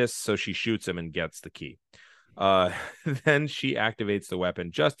 he resists, so she shoots him and gets the key. Then she activates the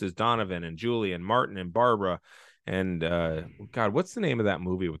weapon just as Donovan and Julie and Martin and Barbara and God, what's the name of that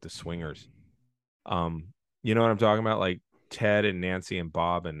movie with the swingers? You know what I'm talking about? Like Ted and Nancy and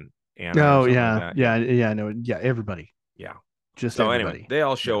Bob and Anna. Oh, yeah. Like yeah. I know. Yeah, everybody. Yeah. Just so everybody. Anyway, they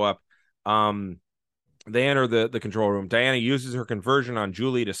all show up. They enter the control room. Diana uses her conversion on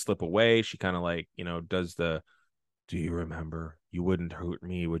Julie to slip away. She kind of like, does the "do you remember? You wouldn't hurt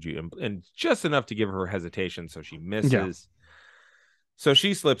me, would you?" And just enough to give her hesitation, so she misses. Yeah. So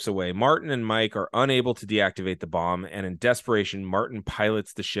she slips away. Martin and Mike are unable to deactivate the bomb, and in desperation, Martin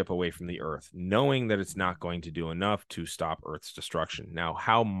pilots the ship away from the Earth, knowing that it's not going to do enough to stop Earth's destruction. Now,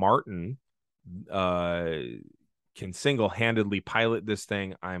 how Martin can single-handedly pilot this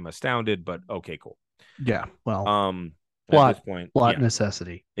thing, I'm astounded, but okay, cool. Yeah, well, at this point,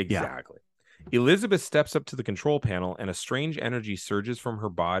 necessity. Exactly. Yeah. Elizabeth steps up to the control panel, and a strange energy surges from her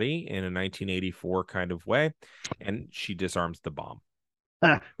body in a 1984 kind of way, and she disarms the bomb.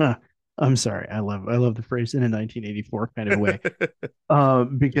 I'm sorry. I love the phrase "in a 1984 kind of way,"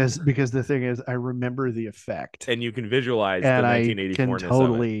 because the thing is, I remember the effect, and you can visualize the 1984. I can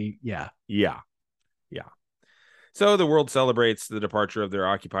totally, yeah. So the world celebrates the departure of their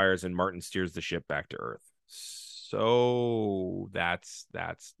occupiers, and Martin steers the ship back to Earth. So that's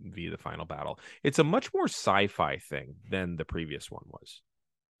the final battle. It's a much more sci-fi thing than the previous one was.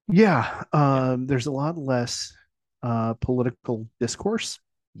 Yeah. There's a lot less political discourse.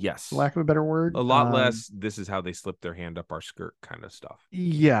 Yes. For lack of a better word. A lot less, this is how they slip their hand up our skirt kind of stuff.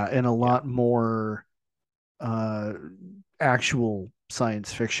 Yeah, and a lot more actual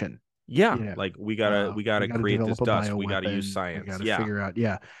science fiction. Yeah, like we gotta create this dust. We gotta use science. We gotta figure out.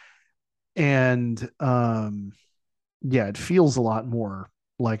 Yeah, and it feels a lot more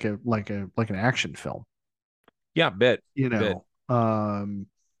like an action film. Yeah, bit. Now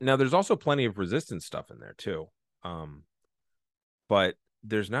there's also plenty of resistance stuff in there too, but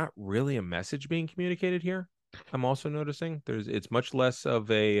there's not really a message being communicated here. I'm also noticing it's much less of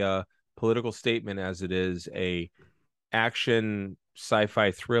a political statement as it is a action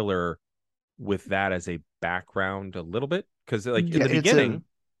sci-fi thriller with that as a background a little bit, because like in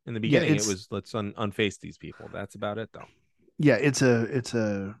the beginning it was let's unface these people. That's about it though. Yeah, it's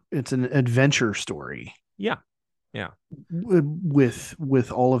an adventure story. Yeah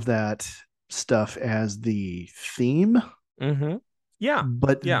with all of that stuff as the theme. Mm-hmm. Yeah,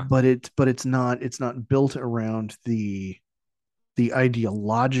 but it's not built around the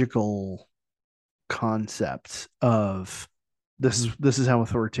ideological concepts of this is how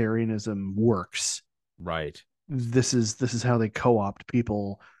authoritarianism works. Right. This is how they co-opt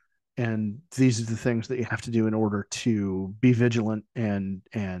people, and these are the things that you have to do in order to be vigilant and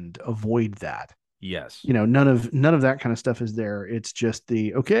avoid that. Yes. None of that kind of stuff is there. It's just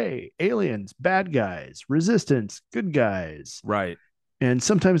okay, aliens, bad guys, resistance, good guys. Right. And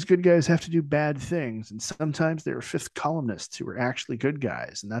sometimes good guys have to do bad things, and sometimes there are fifth columnists who are actually good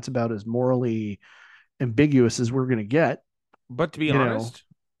guys, and that's about as morally ambiguous as we're going to get. But to be honest,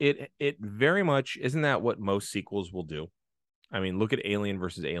 it very much isn't that what most sequels will do. I mean, look at Alien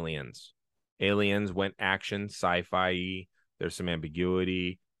versus Aliens. Aliens went action, sci-fi. There's some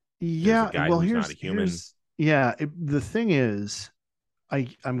ambiguity. Yeah, There's a guy well, who's not a human. The thing is,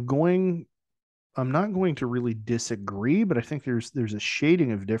 I'm not going to really disagree, but I think there's a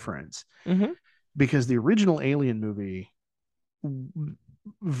shading of difference because the original Alien movie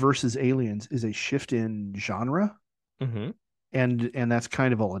versus Aliens is a shift in genre. And that's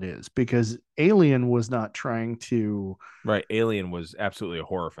kind of all it is, because Alien was not trying to. Right. Alien was absolutely a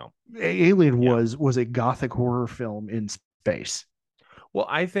horror film. Alien was a gothic horror film in space. Well,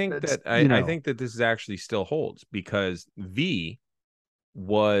 I think I think that this actually still holds, because V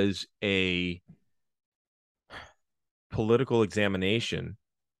was a political examination,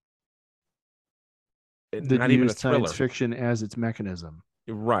 that not even a used thriller. Science fiction as its mechanism.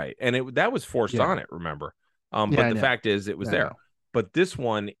 Right. And that was forced on it, remember? But the fact is, it was there. But this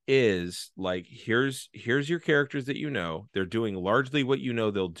one is like, here's your characters that they're doing largely what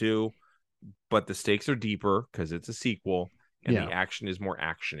they'll do, but the stakes are deeper because it's a sequel, and the action is more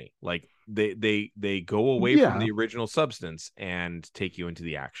actiony. Like they go away from the original substance and take you into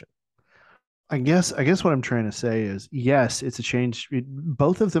the action. I guess what I'm trying to say is, yes, it's a change.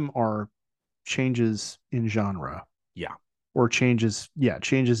 Both of them are changes in genre. Yeah. Or changes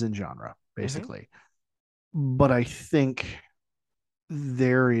in genre, basically. But I think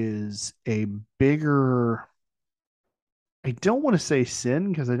there is a bigger, I don't want to say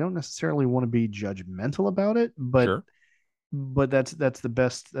sin, because I don't necessarily want to be judgmental about it, but sure. But that's the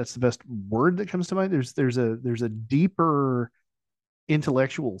best word that comes to mind. There's a deeper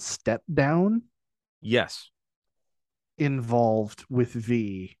intellectual step down. Yes. Involved with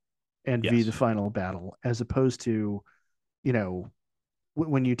V and V the Final Battle, as opposed to,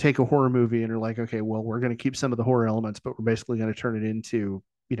 when you take a horror movie and you're like, okay, well, we're going to keep some of the horror elements, but we're basically going to turn it into,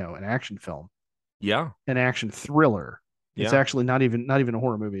 an action film. Yeah. An action thriller. It's actually not even a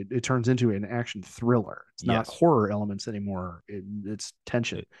horror movie. It turns into an action thriller. It's not horror elements anymore. It's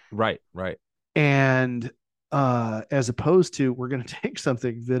tension. Right. And as opposed to, we're going to take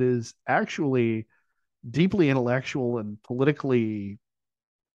something that is actually deeply intellectual and politically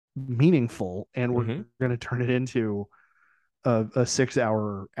meaningful, and we're going to turn it into a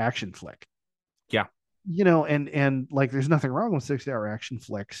 6-hour action flick. Yeah. And like, there's nothing wrong with 6-hour action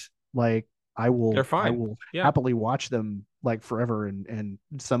flicks. Like, they're fine. I will happily watch them like forever, and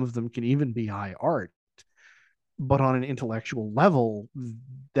some of them can even be high art. But on an intellectual level,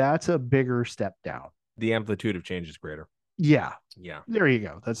 that's a bigger step down. The amplitude of change is greater. Yeah. Yeah. There you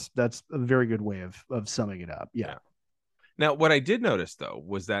go. That's a very good way of summing it up. Yeah. Now, what I did notice, though,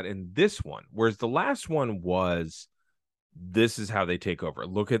 was that in this one, whereas the last one was, this is how they take over,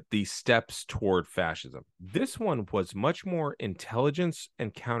 look at the steps toward fascism, this one was much more intelligence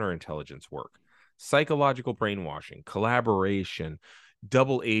and counterintelligence work, psychological brainwashing, collaboration,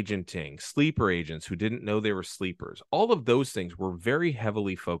 double agenting, sleeper agents who didn't know they were sleepers. All of those things were very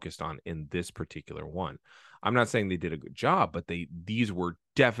heavily focused on in this particular one. I'm not saying they did a good job, but these were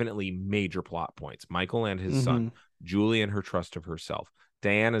definitely major plot points. Michael and his son, Julie and her trust of herself,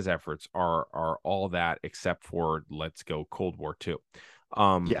 Diana's efforts are all that, except for, let's go Cold War II.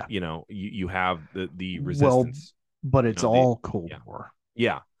 You have the resistance, but it's all Cold War.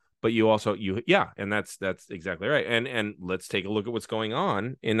 Yeah. But you also and that's exactly right. And let's take a look at what's going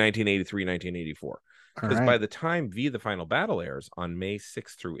on in 1983, 1984. Because by the time V the Final Battle airs on May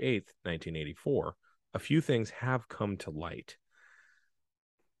 6th through 8th, 1984, a few things have come to light.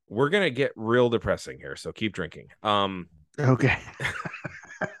 We're gonna get real depressing here, so keep drinking. Okay.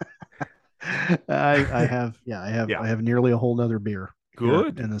 I have nearly a whole nother beer.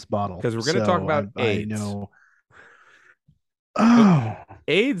 Good in this bottle, because we're gonna talk about AIDS. I know. Oh,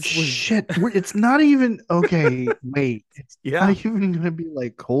 AIDS was... shit. It's not even okay. Wait, it's not even going to be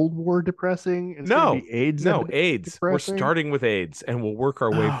like Cold War depressing. It's gonna be AIDS. No, AIDS. Depressing? We're starting with AIDS, and we'll work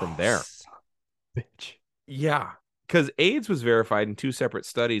our way from there. Bitch. Yeah, because AIDS was verified in 2 separate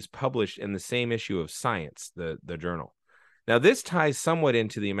studies published in the same issue of Science, the journal. Now, this ties somewhat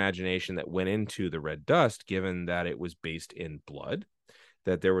into the imagination that went into the red dust, given that it was based in blood.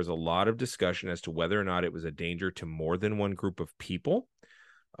 that there was a lot of discussion as to whether or not it was a danger to more than one group of people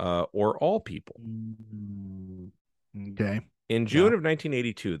or all people. Okay. In June of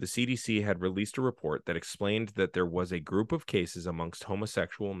 1982, the CDC had released a report that explained that there was a group of cases amongst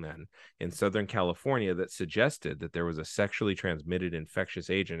homosexual men in Southern California that suggested that there was a sexually transmitted infectious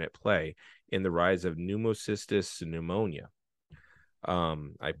agent at play in the rise of pneumocystis pneumonia.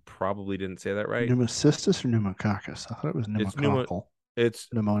 I probably didn't say that right. Pneumocystis or pneumococcus? I thought it was pneumococcal. It's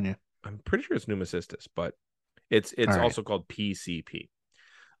pneumonia. I'm pretty sure it's pneumocystis, but it's also called PCP.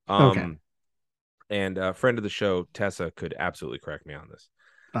 Okay. And a friend of the show, Tessa, could absolutely correct me on this.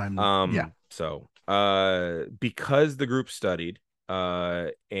 So because the group studied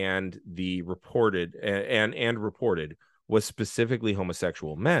and the reported reported was specifically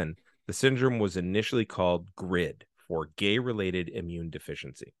homosexual men, the syndrome was initially called GRID, for gay-related immune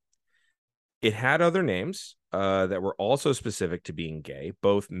deficiency. It had other names that were also specific to being gay,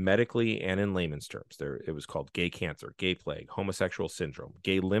 both medically and in layman's terms. It was called gay cancer, gay plague, homosexual syndrome,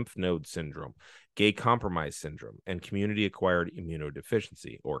 gay lymph node syndrome, gay compromise syndrome, and community-acquired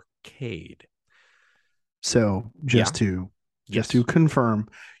immunodeficiency, or CAID. So just to confirm,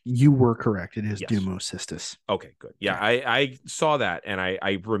 you were correct. It is pneumocystis. Okay, good. Yeah, I saw that, and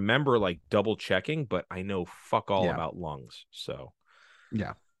I remember like double checking, but I know fuck all about lungs. So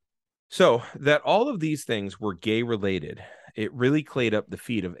yeah. So that all of these things were gay related, it really clayed up the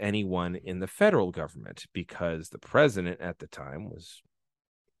feet of anyone in the federal government, because the president at the time was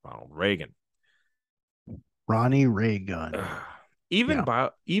Ronald Reagan. Ronnie Reagan. Even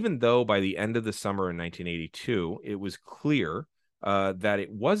though by the end of the summer in 1982, it was clear that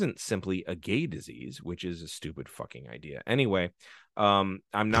it wasn't simply a gay disease, which is a stupid fucking idea. Anyway, I'm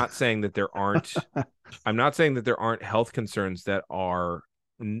not saying that there aren't health concerns that are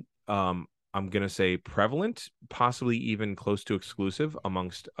I'm going to say prevalent, possibly even close to exclusive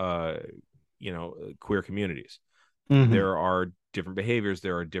amongst queer communities. Mm-hmm. There are different behaviors,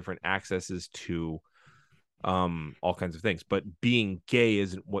 there are different accesses to all kinds of things, but being gay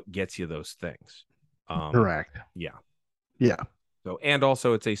isn't what gets you those things. Correct. Yeah. Yeah. So, and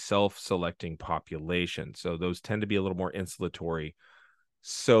also it's a self-selecting population, so those tend to be a little more insulatory.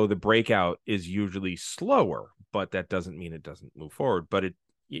 So the breakout is usually slower, but that doesn't mean it doesn't move forward. But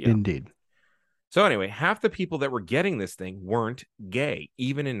Indeed. So anyway, half the people that were getting this thing weren't gay,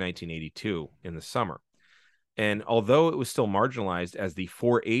 even in 1982 in the summer. And although it was still marginalized as the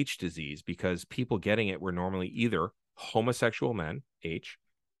 4-H disease, because people getting it were normally either homosexual men, H,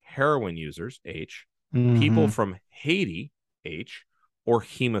 heroin users, H, people from Haiti, H, or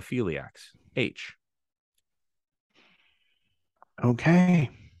hemophiliacs, H. Okay.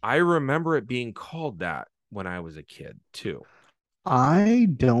 I remember it being called that when I was a kid, too. I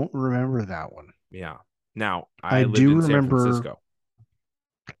don't remember that one. Yeah. Now, I lived in San Francisco.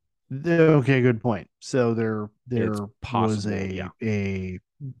 Okay, good point. So there was a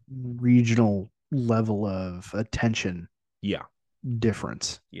regional level of attention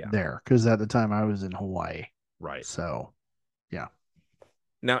difference there, because at the time I was in Hawaii. Right. So, yeah.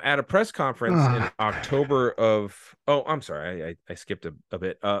 Now, at a press conference in October of... Oh, I'm sorry. I skipped a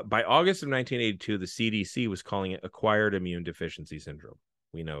bit. By August of 1982, the CDC was calling it acquired immune deficiency syndrome.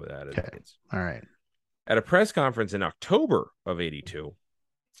 We know that. Okay. All right. At a press conference in October of 82,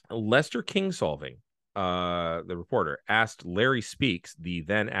 Lester Kingsolving, the reporter, asked Larry Speakes, the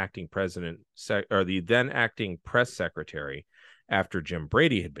then acting press secretary after Jim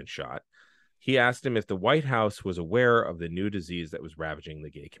Brady had been shot. He asked him if the White House was aware of the new disease that was ravaging the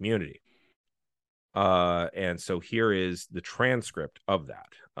gay community. And so here is the transcript of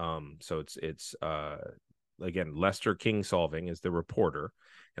that. So it's again, Lester Kingsolving is the reporter,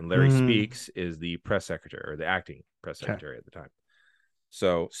 and Larry Speakes is the press secretary, or the acting press secretary at the time.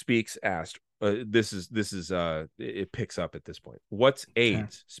 So Speakes asked, it picks up at this point. What's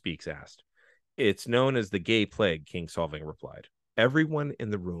AIDS? Speakes asked. It's known as the gay plague, Kingsolving replied. Everyone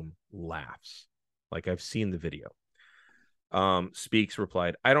in the room laughs. Like, I've seen the video. Speakes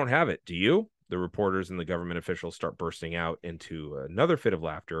replied, I don't have it. Do you? The reporters and the government officials start bursting out into another fit of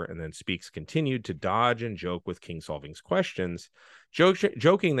laughter, and then Speakes continued to dodge and joke with Kingsolving's questions,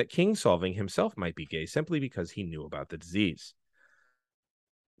 joking that Kingsolving himself might be gay simply because he knew about the disease.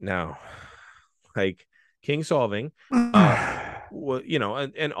 Now, like, Kingsolving, well,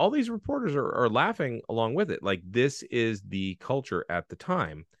 and all these reporters are laughing along with it. Like, this is the culture at the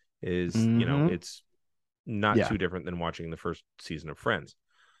time. It's not too different than watching the first season of Friends.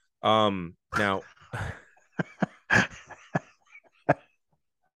 Now,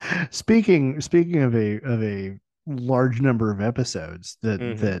 speaking of a large number of episodes that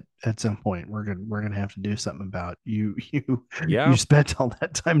Mhm. at some point we're gonna have to do something about. You Yeah, spent all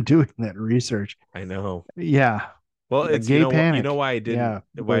that time doing that research. I know. Yeah. Well, Yeah, it's gay you know panic. Yeah, why I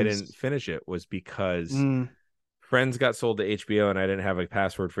didn't was finish it was because mm, Friends got sold to HBO and I didn't have a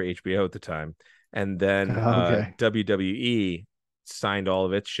password for HBO at the time. And then okay. WWE signed all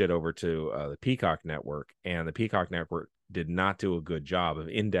of its shit over to the Peacock Network, and the Peacock Network did not do a good job of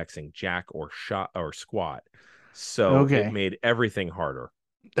indexing jack or shot or squat. So it Okay. made everything harder.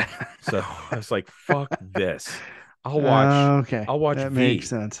 So I was like, fuck this. Okay. I'll watch That makes V.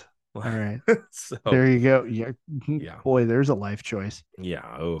 sense. All right. So There you go. Yeah. yeah. Boy, there's a life choice. Yeah.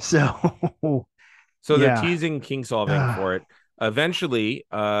 Oh. So So they're yeah. teasing king solving for it. Eventually,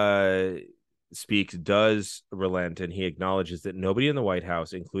 Speaks does relent and he acknowledges that nobody in the White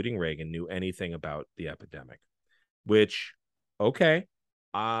House, including Reagan, knew anything about the epidemic, which, okay,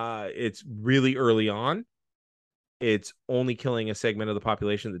 it's really early on. It's only killing a segment of the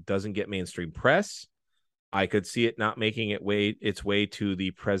population that doesn't get mainstream press. I could see it not making its way to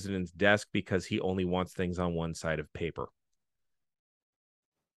the president's desk because he only wants things on one side of paper.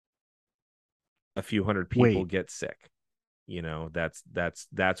 A few hundred people Wait. get sick.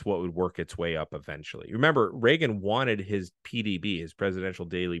 That's what would work its way up eventually. Remember, Reagan wanted his PDB, his presidential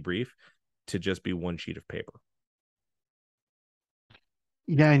daily brief, to just be one sheet of paper.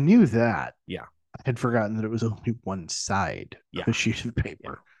 Yeah, I knew that. Yeah, I had forgotten that it was only one side of yeah, a sheet of yeah.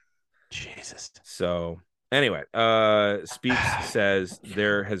 paper. Jesus. So anyway, Speaks says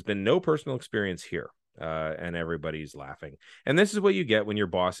there has been no personal experience here. And everybody's laughing. And this is what you get when your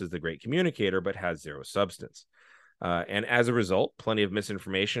boss is the great communicator but has zero substance. And as a result, plenty of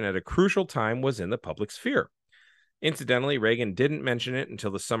misinformation at a crucial time was in the public sphere. Incidentally, Reagan didn't mention it until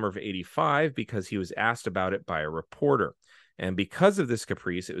the summer of 85 because he was asked about it by a reporter. And because of this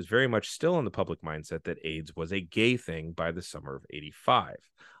caprice, it was very much still in the public mindset that AIDS was a gay thing by the summer of 85.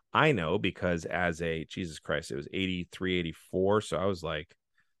 I know because Jesus Christ, it was 83, 84. So I was like,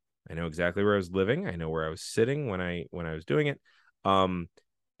 I know exactly where I was living. I know where I was sitting when I was doing it. Um,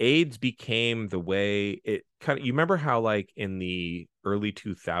 AIDS became the way it kind of, you remember how like in the early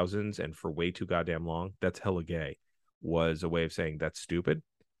 2000s and for way too goddamn long, that's hella gay was a way of saying that's stupid.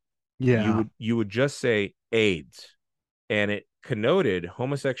 Yeah. You would just say AIDS and it connoted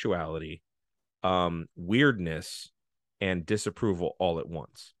homosexuality, weirdness, and disapproval all at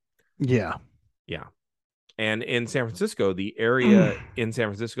once. Yeah. Yeah. And in San Francisco, the area in San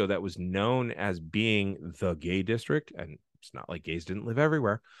Francisco that was known as being the gay district, and it's not like gays didn't live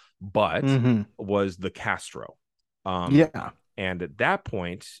everywhere, but Mm-hmm. was the Castro. Um, Yeah. and at that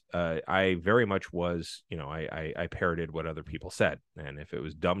point, I very much was, I parroted what other people said. And if it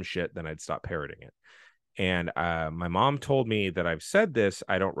was dumb shit, then I'd stop parroting it. And my mom told me that I've said this.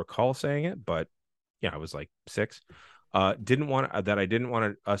 I don't recall saying it, but I was like 6. Didn't want that. I didn't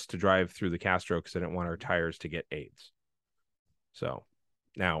want us to drive through the Castro because I didn't want our tires to get AIDS. So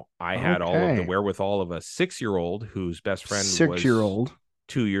now I had all of the Okay. wherewithal of a 6-year-old whose best friend was Six-year-old.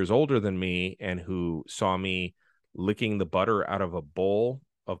 2 years older than me and who saw me licking the butter out of a bowl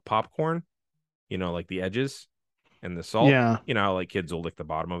of popcorn, like the edges and the salt, Yeah. how like kids will lick the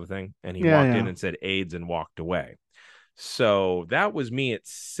bottom of a thing. And he Yeah. walked in Yeah. and said AIDS and walked away. So that was me at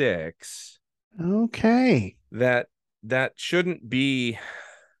 6. Okay. That shouldn't be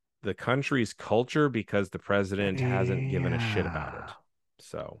the country's culture because the president hasn't given a shit about Yeah. it.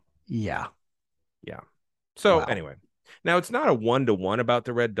 So, Yeah. yeah. So, Wow. anyway, now it's not a 1-to-1 about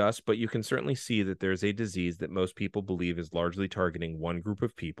the red dust, but you can certainly see that there's a disease that most people believe is largely targeting one group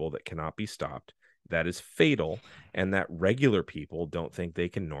of people that cannot be stopped, that is fatal, and that regular people don't think they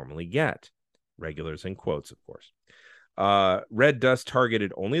can normally get. Regulars in quotes, of course. Red dust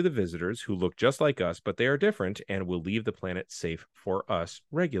targeted only the visitors who look just like us, but they are different and will leave the planet safe for us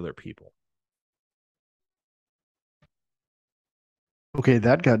regular people. Okay,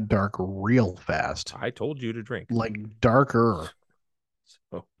 that got dark real fast. I told you to drink. Like darker.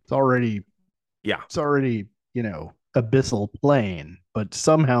 So, It's already yeah, it's already, abyssal plane, but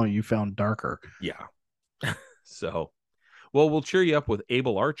somehow you found darker. yeah. So, well, we'll cheer you up with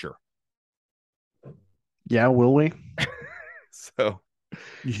Abel Archer. Yeah, will we? So,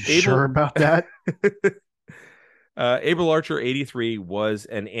 You sure about that? Abel Archer 83 was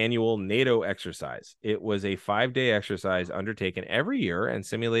an annual NATO exercise. It was a 5-day exercise undertaken every year and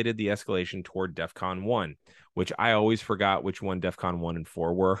simulated the escalation toward DEFCON 1, which I always forgot which one DEFCON 1 and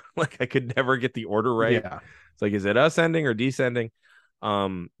 4 were. Like I could never get the order right. Yeah. It's like, is it ascending or descending?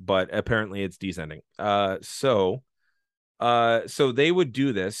 But apparently it's descending. So So they would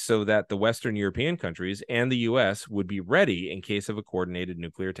do this so that the Western European countries and the U.S. would be ready in case of a coordinated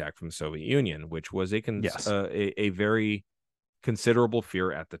nuclear attack from the Soviet Union, which was a very considerable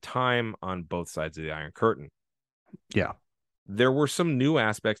fear at the time on both sides of the Iron Curtain. Yeah. There were some new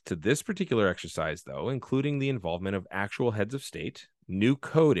aspects to this particular exercise, though, including the involvement of actual heads of state, new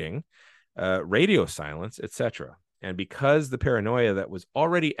coding, radio silence, etc. And because the paranoia that was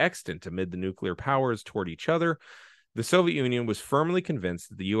already extant amid the nuclear powers toward each other, the Soviet Union was firmly convinced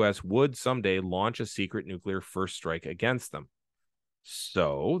that the U.S. would someday launch a secret nuclear first strike against them.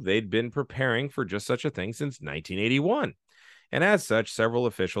 So they'd been preparing for just such a thing since 1981. And as such, several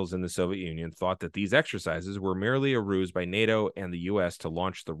officials in the Soviet Union thought that these exercises were merely a ruse by NATO and the U.S. to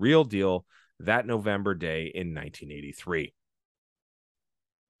launch the real deal that November day in 1983.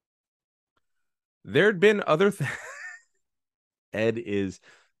 There'd been other things. Ed is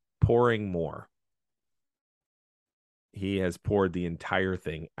pouring more. He has poured the entire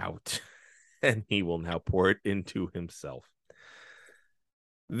thing out, and he will now pour it into himself.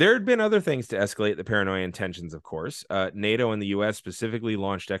 There'd been other things to escalate the paranoia and tensions, of course. NATO and the U.S. specifically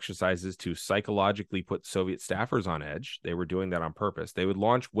launched exercises to psychologically put Soviet staffers on edge. They were doing that on purpose. They would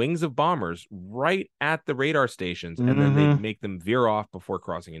launch wings of bombers right at the radar stations, and then they'd make them veer off before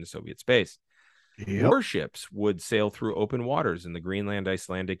crossing into Soviet space. Yep. Warships would sail through open waters in the Greenland,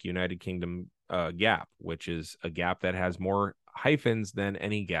 Icelandic, United Kingdom gap, which is a gap that has more hyphens than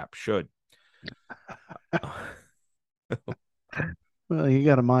any gap should. Well, you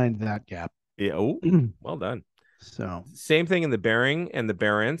got to mind that gap. Yeah. Oh, well done. So same thing in the Bering and the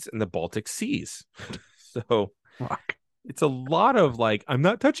Barents and the Baltic Seas. So it's a lot of like, I'm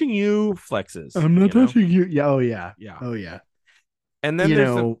not touching you flexes. I'm not touching you. Yeah. Oh yeah. Yeah. Oh yeah. And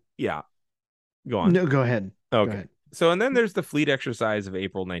then yeah. Go on. No, go ahead. Okay. Go ahead. So, and then there's the fleet exercise of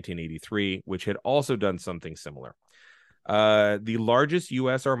April 1983, which had also done something similar. The largest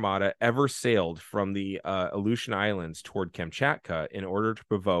U.S. armada ever sailed from the Aleutian Islands toward Kamchatka in order to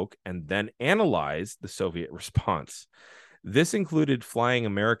provoke and then analyze the Soviet response. This included flying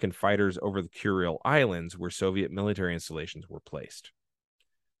American fighters over the Kuril Islands, where Soviet military installations were placed.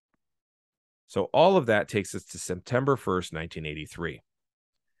 So all of that takes us to September 1st, 1983.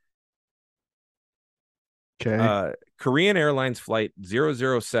 Okay. Korean Airlines Flight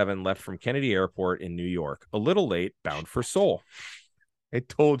 007 left from Kennedy Airport in New York, a little late, bound for Seoul. I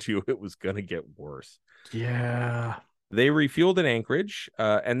told you it was going to get worse. Yeah. They refueled in Anchorage,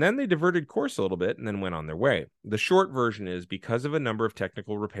 and then they diverted course a little bit and then went on their way. The short version is, because of a number of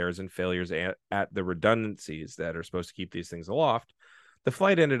technical repairs and failures at the redundancies that are supposed to keep these things aloft, the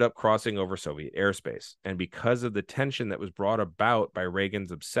flight ended up crossing over Soviet airspace. And because of the tension that was brought about by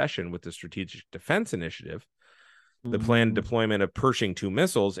Reagan's obsession with the Strategic Defense Initiative, the planned deployment of Pershing 2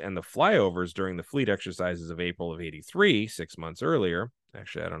 missiles, and the flyovers during the fleet exercises of April of 83, 6 months earlier.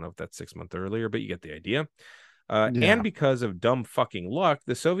 Actually, I don't know if that's 6 months earlier, but you get the idea. And because of dumb fucking luck,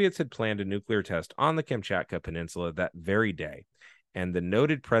 the Soviets had planned a nuclear test on the Kamchatka Peninsula that very day. And the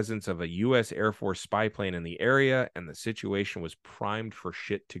noted presence of a U.S. Air Force spy plane in the area, and the situation was primed for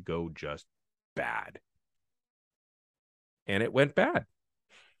shit to go just bad. And it went bad.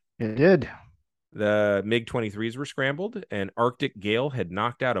 It did. The MiG-23s were scrambled. An Arctic gale had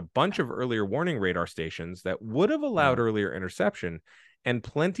knocked out a bunch of earlier warning radar stations that would have allowed earlier interception, and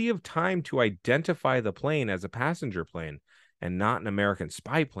plenty of time to identify the plane as a passenger plane and not an American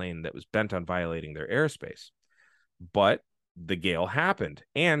spy plane that was bent on violating their airspace. But the gale happened,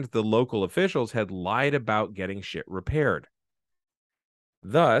 and the local officials had lied about getting shit repaired.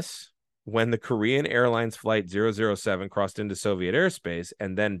 Thus, when the Korean Airlines Flight 007 crossed into Soviet airspace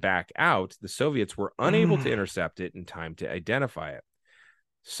and then back out, the Soviets were unable to intercept it in time to identify it.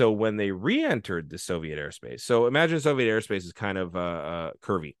 So when they re-entered the Soviet airspace, so imagine Soviet airspace is kind of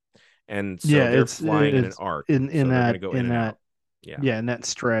curvy, and so they're flying in an arc. In that in that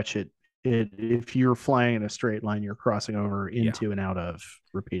stretch, if you're flying in a straight line, you're crossing over into and out of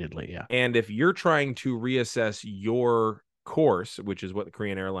repeatedly. Yeah. And if you're trying to reassess your course, which is what the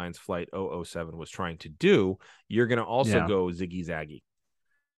Korean Airlines Flight 007 was trying to do, you're going to also go ziggy-zaggy.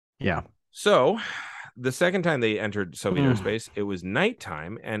 Yeah. So the second time they entered Soviet airspace, it was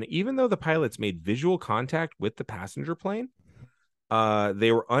nighttime. And even though the pilots made visual contact with the passenger plane,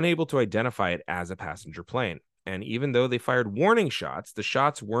 they were unable to identify it as a passenger plane. And even though they fired warning shots, the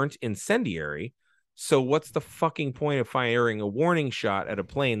shots weren't incendiary. So what's the fucking point of firing a warning shot at a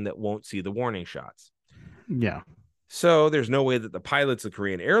plane that won't see the warning shots? Yeah. So there's no way that the pilots of the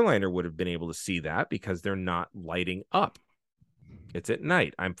Korean airliner would have been able to see that, because they're not lighting up. It's at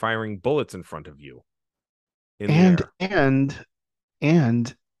night. I'm firing bullets in front of you. And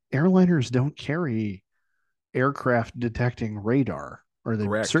airliners don't carry aircraft detecting radar, or they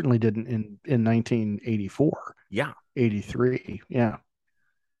Correct. certainly didn't in 1984. Yeah. 83. Yeah.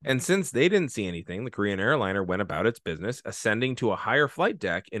 And since they didn't see anything, the Korean airliner went about its business, ascending to a higher flight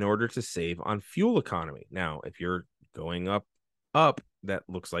deck in order to save on fuel economy. Now, if you're going up, that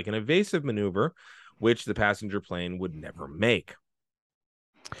looks like an evasive maneuver, which the passenger plane would never make.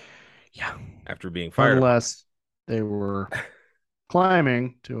 Yeah. After being fired Unless they were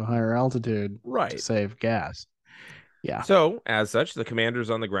climbing to a higher altitude right to save gas. Yeah. So, as such, the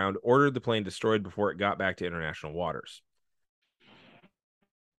commanders on the ground ordered the plane destroyed before it got back to international waters.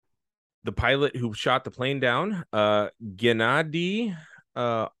 The pilot who shot the plane down, Gennady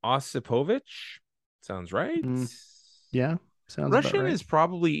Osipovich, sounds right. Yeah, sounds Russian about right. is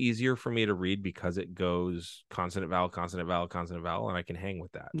probably easier for me to read because it goes consonant vowel, consonant vowel, consonant vowel, and I can hang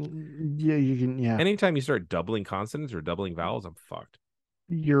with that. Yeah, you can. Yeah. Anytime you start doubling consonants or doubling vowels, I'm fucked.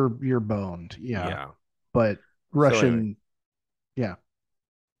 You're boned. Yeah. Yeah. But Russian. So anyway, yeah.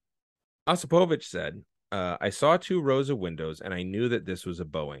 Osipovich said, I saw 2 rows of windows and I knew that this was a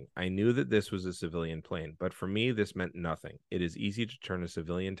Boeing. I knew that this was a civilian plane, but for me, this meant nothing. It is easy to turn a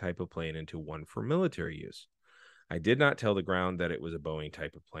civilian type of plane into one for military use. I did not tell the ground that it was a Boeing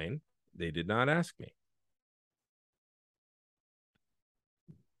type of plane. They did not ask me.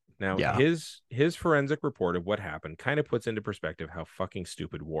 Now, Yeah. his forensic report of what happened kind of puts into perspective how fucking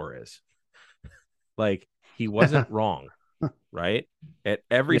stupid war is. Like, he wasn't wrong. Right? At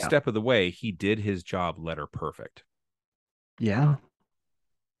every step of the way, he did his job letter perfect. Yeah.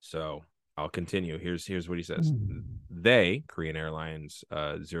 So I'll continue. Here's what he says. They, Korean Airlines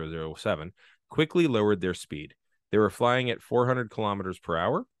 007, quickly lowered their speed. They were flying at 400 kilometers per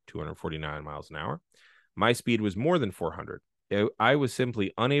hour, 249 miles an hour. My speed was more than 400. I was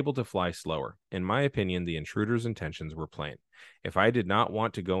simply unable to fly slower. In my opinion, the intruder's intentions were plain. If I did not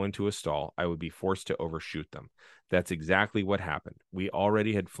want to go into a stall, I would be forced to overshoot them. That's exactly what happened. We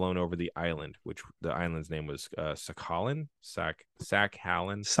already had flown over the island, which the island's name was Sakhalin.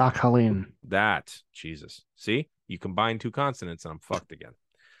 That, Jesus. See? You combine 2 consonants and I'm fucked again.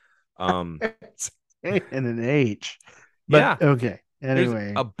 And an H. But, yeah. Okay. Anyway.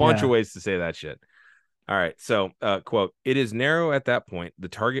 There's a bunch of ways to say that shit. All right. So, quote, it is narrow at that point. The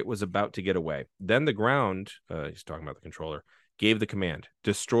target was about to get away. Then the ground, he's talking about the controller, gave the command,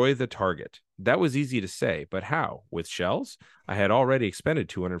 destroy the target. That was easy to say, but how? With shells? I had already expended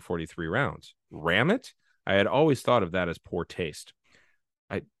 243 rounds. Ram it? I had always thought of that as poor taste.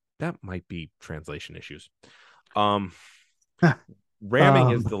 That might be translation issues. Ramming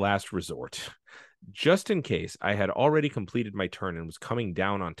is the last resort. Just in case, I had already completed my turn and was coming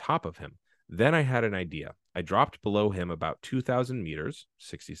down on top of him. Then I had an idea. I dropped below him about 2,000 meters,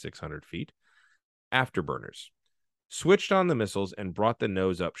 6,600 feet, afterburners. Switched on the missiles and brought the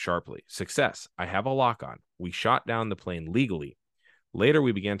nose up sharply. Success. I have a lock on. We shot down the plane legally. Later,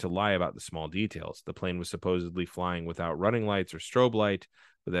 we began to lie about the small details. The plane was supposedly flying without running lights or strobe light,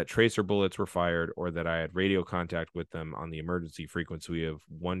 but that tracer bullets were fired, or that I had radio contact with them on the emergency frequency of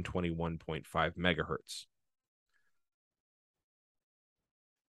 121.5 megahertz.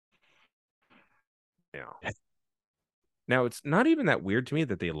 Yeah. Now, it's not even that weird to me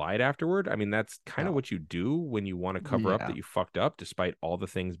that they lied afterward. I mean, that's kind of what you do when you want to cover up that you fucked up, despite all the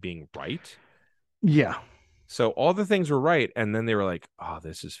things being right. Yeah. So all the things were right, and then they were like, "Oh,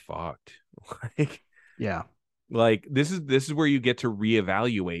 this is fucked." Like this is where you get to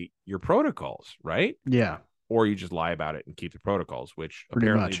reevaluate your protocols, right? Yeah. Or you just lie about it and keep the protocols, which pretty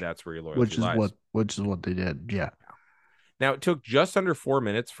apparently much. That's where your loyalty lies. Which is what they did. Yeah. Now, it took just under 4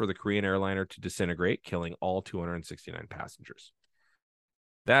 minutes for the Korean airliner to disintegrate, killing all 269 passengers.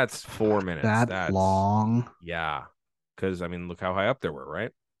 That's 4 minutes. That's long. Yeah. Because, I mean, look how high up they were, right?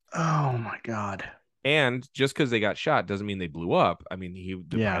 Oh, my God. And just because they got shot doesn't mean they blew up. I mean,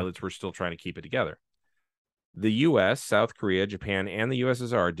 the pilots were still trying to keep it together. The U.S., South Korea, Japan, and the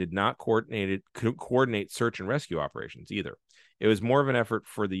USSR did not coordinate search and rescue operations either. It was more of an effort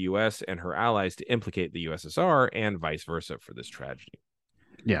for the U.S. and her allies to implicate the USSR and vice versa for this tragedy.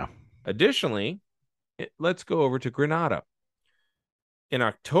 Yeah. Additionally, let's go over to Grenada. In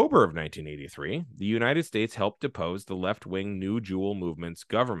October of 1983, the United States helped depose the left-wing New Jewel movement's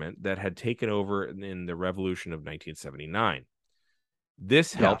government that had taken over in the revolution of 1979.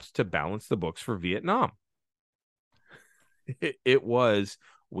 This helped to balance the books for Vietnam. It was,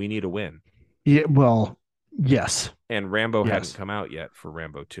 we need a win. Yeah, well, yes. And Rambo hadn't come out yet for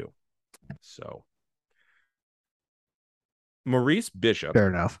Rambo 2. So Maurice Bishop. Fair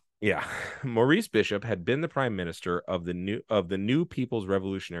enough. Yeah. Maurice Bishop had been the prime minister of the new People's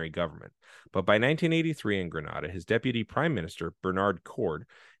Revolutionary Government. But by 1983 in Grenada, his deputy prime minister, Bernard Coard,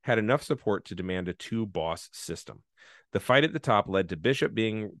 had enough support to demand a two-boss system. The fight at the top led to Bishop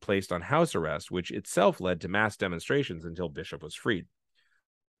being placed on house arrest, which itself led to mass demonstrations until Bishop was freed.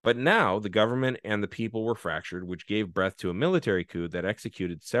 But now the government and the people were fractured, which gave birth to a military coup that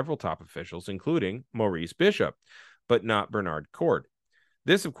executed several top officials, including Maurice Bishop, but not Bernard Cord.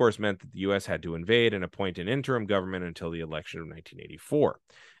 This, of course, meant that the U.S. had to invade and appoint an interim government until the election of 1984.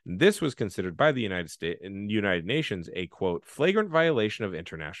 And this was considered by the United Nations a, quote, flagrant violation of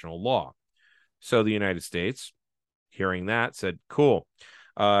international law. So the United States, hearing that, said, cool.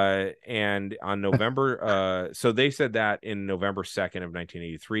 And on November, so they said that in November 2nd of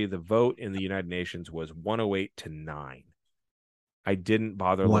 1983, the vote in the United Nations was 108 to 9. I didn't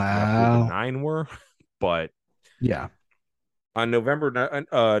bother looking up who the 9 were, but yeah. On November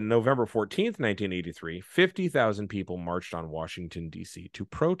 14th, 1983, 50,000 people marched on Washington, D.C. to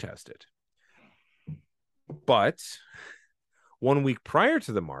protest it. But 1 week prior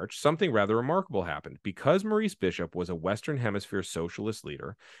to the march, something rather remarkable happened. Because Maurice Bishop was a Western Hemisphere socialist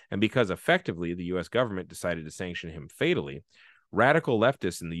leader, and because effectively the U.S. government decided to sanction him fatally, radical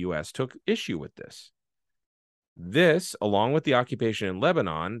leftists in the U.S. took issue with this. This, along with the occupation in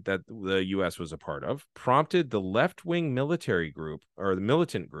Lebanon that the U.S. was a part of, prompted the left-wing military group, or the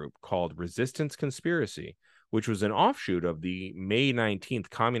militant group, called Resistance Conspiracy, which was an offshoot of the May 19th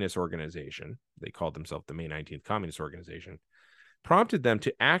Communist Organization. They called themselves the May 19th Communist Organization, prompted them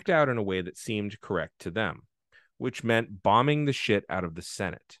to act out in a way that seemed correct to them, which meant bombing the shit out of the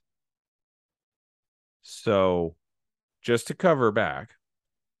Senate. So, just to cover back,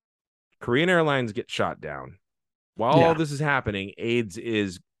 Korean Airlines gets shot down. While all this is happening, AIDS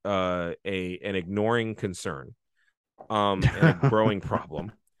is an ignoring concern, and a growing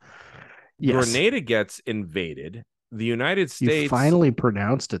problem. Yes. Grenada gets invaded. The United States... You finally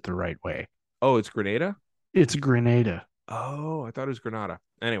pronounced it the right way. Oh, it's Grenada? It's Grenada. Oh, I thought it was Grenada.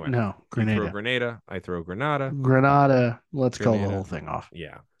 Anyway. No, Grenada. You throw Grenada, I throw Grenada. Grenada. Let's call the whole thing off.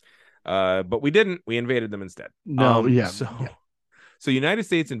 Yeah. But we didn't. We invaded them instead. No, So United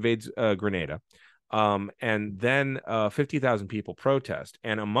States invades Grenada. And then 50,000 people protest.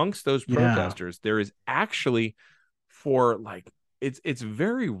 And amongst those protesters, there is actually, for like, it's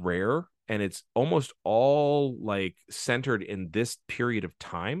very rare, and it's almost all like centered in this period of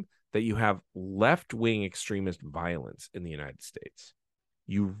time, that you have left-wing extremist violence in the United States.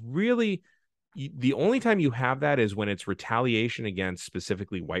 You really, the only time you have that is when it's retaliation against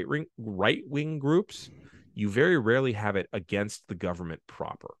specifically right-wing groups. You very rarely have it against the government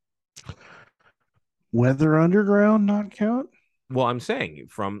proper. Weather Underground not count? Well, I'm saying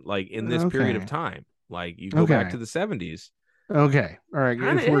from like in this period of time, like you go back to the 70s. Okay. All right.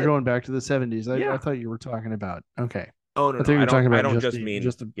 If we're going back to the 70s, I thought you were talking about, okay. Oh, no, I thought you were talking about I don't just mean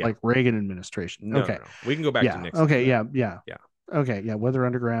like Reagan administration. No, okay. No. We can go back to Nixon. Okay. Yeah. Okay. Yeah. Weather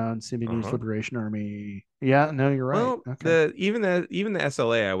Underground, Symbionese Liberation Army. Yeah. No, you're right. Well, even the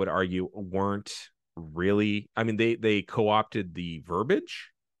SLA, I would argue, weren't really. I mean, they co-opted the verbiage.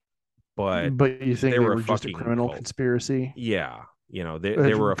 But you think they were just a criminal conspiracy? Yeah,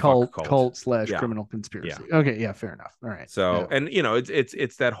 they were a cult / criminal conspiracy. Yeah. Okay, yeah, fair enough. All right. So, and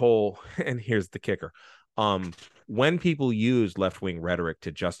it's that whole, and here's the kicker. When people use left-wing rhetoric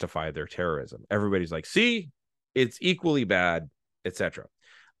to justify their terrorism, everybody's like, "See, it's equally bad," etc.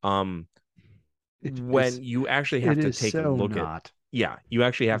 When you actually have to take a look at, you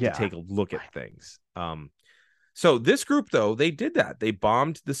actually have to take a look at things. So this group, though, they did that. They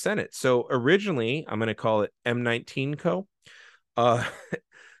bombed the Senate. So originally, I'm going to call it M19 Co.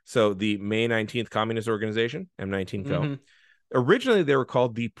 So the May 19th Communist Organization, M19 Co. Mm-hmm. Originally, they were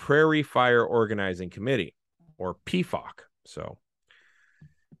called the Prairie Fire Organizing Committee, or PFOC. So,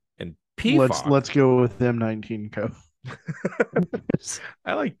 and PFOC. Let's go with M19 Co.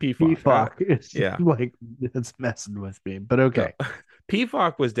 I like PFOC. PFOC. Like it's messing with me, but okay. No.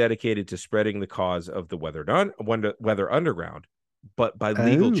 PFOC was dedicated to spreading the cause of the Weather Underground, but by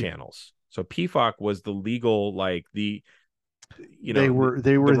legal channels. So PFOC was the legal, like they were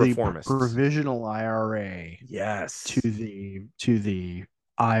the provisional IRA. Yes. To the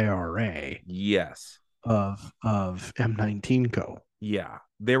IRA. Yes. Of M19 Co. Yeah,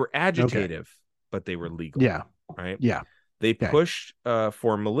 they were agitative, but they were legal. Yeah. Right. Yeah. They pushed for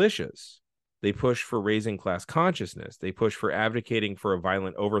militias. They push for raising class consciousness. They push for advocating for a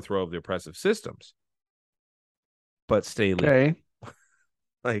violent overthrow of the oppressive systems. But stay legal. Okay.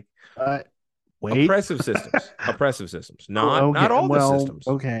 Like wait. Oppressive systems. Not all the systems.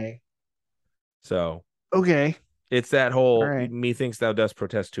 Okay. So okay. It's that whole methinks thou dost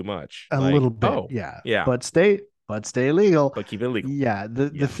protest too much. A little bit. Yeah. But stay legal. But keep it legal. Yeah.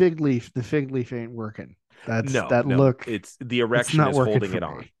 The fig leaf ain't working. That look. It's the It's erection not is working holding for it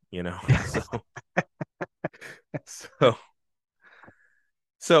me. on,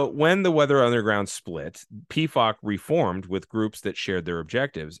 So when the Weather Underground split, PFOC reformed with groups that shared their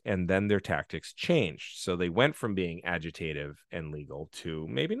objectives, and then their tactics changed. So they went from being agitative and legal to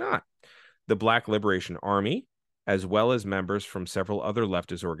maybe not. The Black Liberation Army, as well as members from several other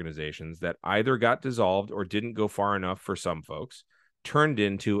leftist organizations that either got dissolved or didn't go far enough for some folks, turned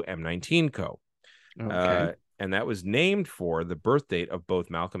into M19 Co. Okay. And that was named for the birth date of both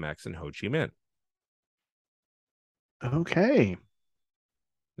Malcolm X and Ho Chi Minh. Okay.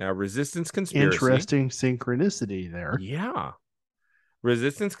 Now, Resistance Conspiracy. Interesting synchronicity there. Yeah.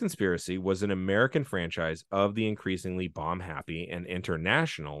 Resistance Conspiracy was an American franchise of the increasingly bomb-happy and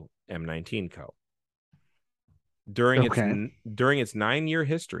international M19 Co. During its 9-year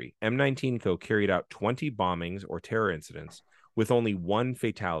history, M19 Co. carried out 20 bombings or terror incidents with only one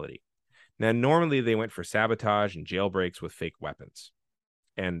fatality. Now, normally they went for sabotage and jailbreaks with fake weapons.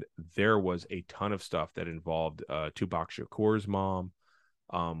 And there was a ton of stuff that involved Tupac Shakur's mom,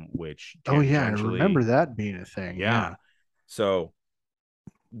 which I remember that being a thing. Yeah. So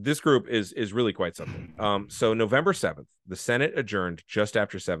this group is really quite something. So November 7th, the Senate adjourned just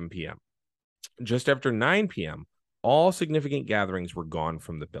after 7 p.m. Just after 9 p.m., all significant gatherings were gone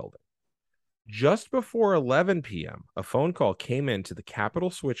from the building. Just before 11 p.m., a phone call came into the Capitol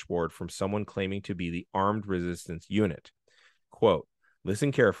switchboard from someone claiming to be the Armed Resistance Unit. Quote,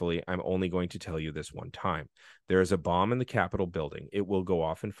 "Listen carefully. I'm only going to tell you this one time. There is a bomb in the Capitol building. It will go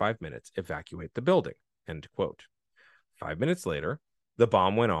off in 5 minutes. Evacuate the building." End quote. 5 minutes later, the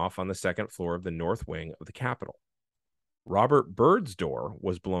bomb went off on the second floor of the north wing of the Capitol. Robert Byrd's door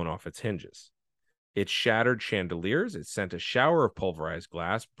was blown off its hinges. It shattered chandeliers. It sent a shower of pulverized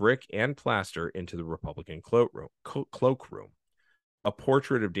glass, brick, and plaster into the Republican cloakroom. A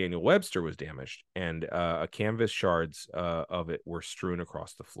portrait of Daniel Webster was damaged, and canvas shards of it were strewn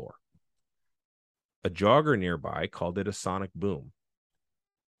across the floor. A jogger nearby called it a sonic boom.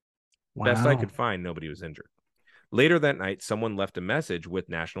 Wow. Best I could find, nobody was injured. Later that night, someone left a message with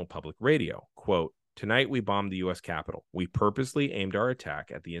National Public Radio. Quote, "Tonight we bombed the U.S. Capitol. We purposely aimed our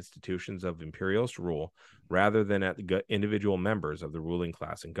attack at the institutions of imperialist rule rather than at the individual members of the ruling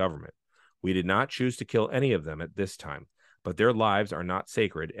class and government. We did not choose to kill any of them at this time, but their lives are not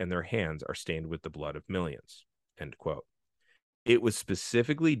sacred and their hands are stained with the blood of millions." End quote. It was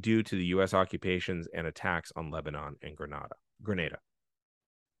specifically due to the U.S. occupations and attacks on Lebanon and Grenada.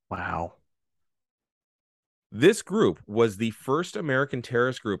 Wow. This group was the first American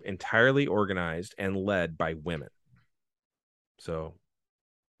terrorist group entirely organized and led by women. So,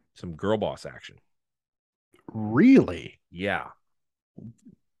 some girl boss action. Really? Yeah.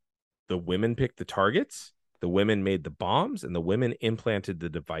 The women picked the targets, the women made the bombs, and the women implanted the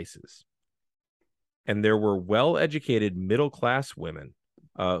devices. And there were well-educated middle-class women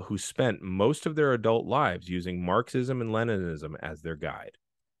who spent most of their adult lives using Marxism and Leninism as their guide.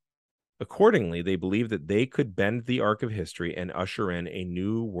 Accordingly, they believed that they could bend the arc of history and usher in a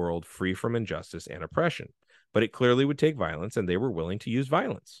new world free from injustice and oppression. But it clearly would take violence, and they were willing to use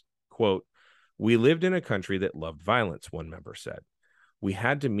violence. Quote, "We lived in a country that loved violence," one member said. "We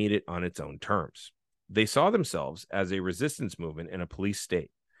had to meet it on its own terms." They saw themselves as a resistance movement in a police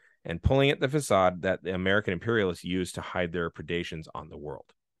state and pulling at the facade that the American imperialists used to hide their predations on the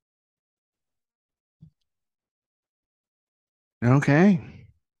world. Okay.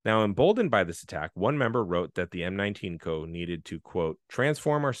 Now, emboldened by this attack, one member wrote that the M19 Co. needed to, quote,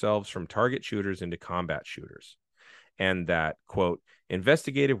 "transform ourselves from target shooters into combat shooters." And that, quote,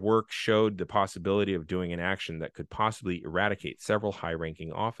 "investigative work showed the possibility of doing an action that could possibly eradicate several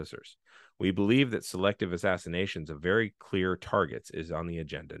high-ranking officers. We believe that selective assassinations of very clear targets is on the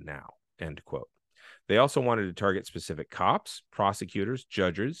agenda now." End quote. They also wanted to target specific cops, prosecutors,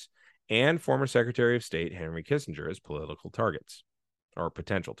 judges, and former Secretary of State Henry Kissinger as political targets. Or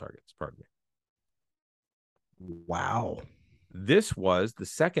potential targets, pardon me. Wow. This was the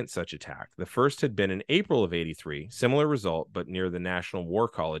second such attack. The first had been in April of '83, similar result, but near the National War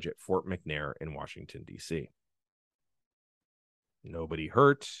College at Fort McNair in Washington, D.C. Nobody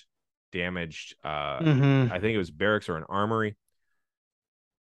hurt, damaged. I think it was barracks or an armory.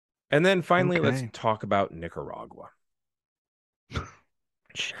 And then finally, let's talk about Nicaragua.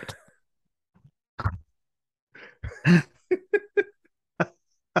 Shit.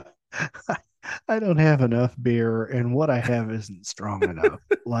 I don't have enough beer, and what I have isn't strong enough.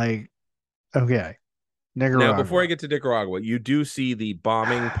 Okay, Nicaragua. Now, before I get to Nicaragua, you do see the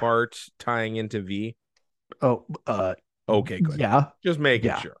bombing part tying into V. Oh, okay, good. Yeah, just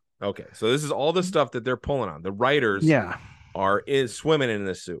making sure. Okay, so this is all the stuff that they're pulling on. The writers, is swimming in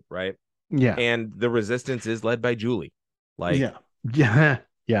this soup, right? Yeah. And the resistance is led by Julie. Like, yeah. Yeah.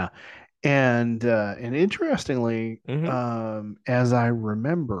 Yeah. And interestingly, mm-hmm, as I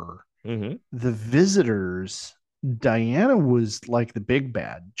remember, mm-hmm. the visitors, Diana was like the big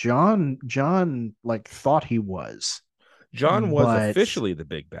bad. John like thought he was, John was but officially the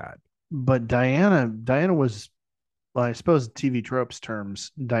big bad. Diana was, well, I suppose in TV tropes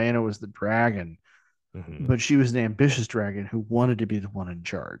terms, Diana was the dragon, Mm-hmm. but she was an ambitious dragon who wanted to be the one in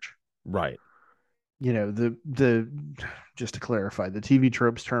charge. Right. The just to clarify, the TV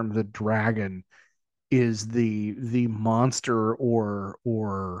tropes term, the dragon, is the monster or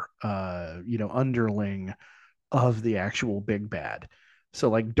underling of the actual big bad. So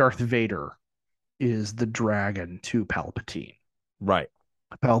like Darth Vader is the dragon to Palpatine. Right.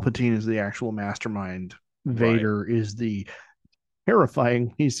 Palpatine is the actual mastermind. Right. Vader is the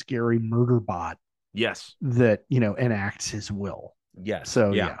terrifyingly scary murder bot Yes. that enacts his will. Yes.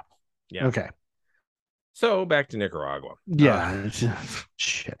 So yeah. Okay. So back to Nicaragua. Yeah.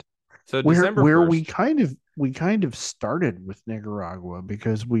 Shit. So where December where 1st, we kind of started with Nicaragua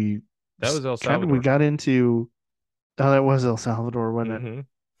because we that was El kind of Salvador. we got into, oh, that was El Salvador, wasn't it? Mm-hmm.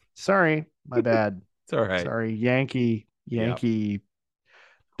 Sorry, my bad. It's all right. Sorry, Yankee Yep.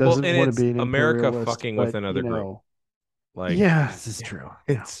 doesn't and want to it's be an America imperialist, fucking but with another group. Like, yeah, this is true.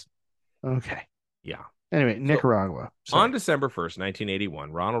 It's Okay. yeah. Anyway, Nicaragua. On December 1st,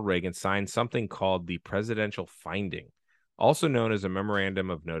 1981, Ronald Reagan signed something called the Presidential Finding, also known as a Memorandum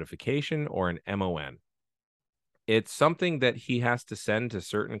of Notification or an MON. It's something that he has to send to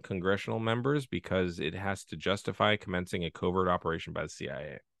certain congressional members because it has to justify commencing a covert operation by the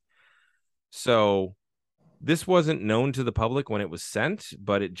CIA. So this wasn't known to the public when it was sent,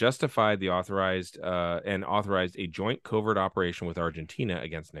 but it justified the authorized a joint covert operation with Argentina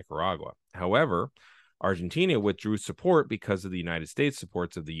against Nicaragua. However, Argentina withdrew support because of the United States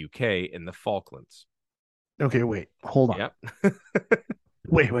supports of the UK in the Falklands. Okay, wait, hold on. Yep.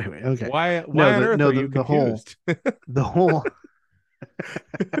 wait. Okay. Why on earth are you confused? The whole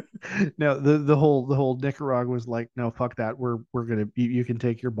no, the whole Nicaragua was like, no, fuck that. We're gonna, you can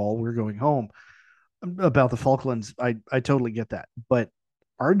take your ball. We're going home. About the Falklands, I totally get that, but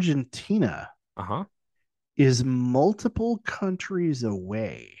Argentina is multiple countries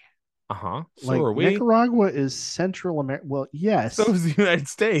away. So are we. Nicaragua is Central America. Well, yes. So is the United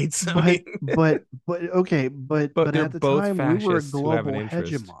States. But okay, but at the time we were a global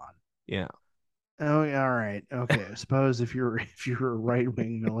hegemon. Yeah. Oh, all right. Okay. I suppose if you're a right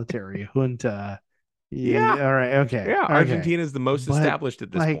wing military junta, yeah. All right. Okay. Yeah. Okay. Argentina is the most established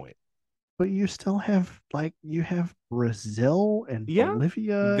at this point. But you still have you have Brazil and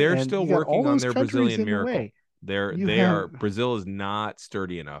Bolivia. They're and still working on their Brazilian miracle. Brazil is not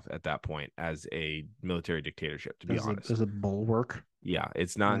sturdy enough at that point as a military dictatorship, to be honest. As a bulwark. Yeah,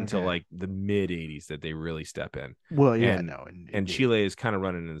 it's not until like the mid 80s that they really step in. Well, yeah, and Chile is kind of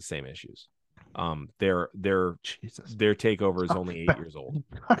running into the same issues. Their takeover is only 8 years old.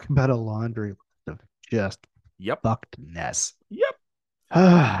 Talk about a laundry list of just fuckedness. Yep.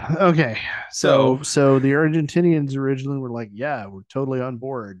 Okay, so the Argentinians originally were like, yeah, we're totally on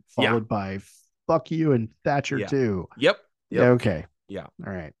board, followed by fuck you and Thatcher too. Yep. Okay. Yeah.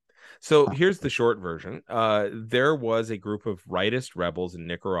 All right. So here's the short version. There was a group of rightist rebels in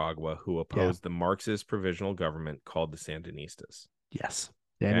Nicaragua who opposed the Marxist provisional government called the Sandinistas. Yes.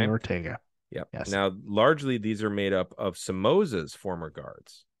 Daniel Ortega. Yep. Yes. Now, largely these are made up of Somoza's former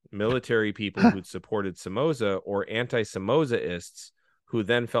guards, military people who'd supported Somoza, or anti-Somozaists who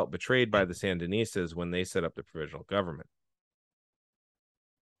then felt betrayed by the Sandinistas when they set up the provisional government.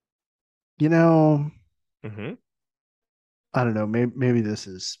 I don't know. Maybe this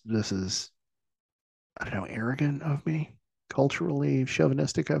is I don't know, arrogant of me, culturally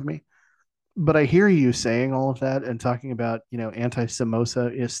chauvinistic of me. But I hear you saying all of that and talking about,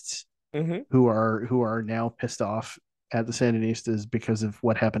 anti-Somozaists who are now pissed off at the Sandinistas because of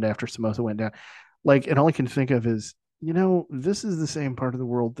what happened after Somoza went down. And all I can think of is, this is the same part of the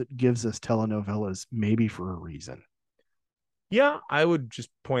world that gives us telenovelas, maybe for a reason. Yeah, I would just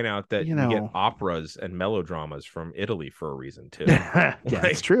point out that we get operas and melodramas from Italy for a reason too. Yeah,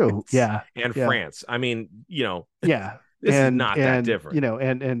 it's true. And France. I mean, yeah, this is not that different.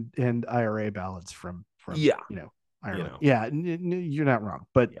 And IRA ballads from Ireland. Yeah, you're not wrong.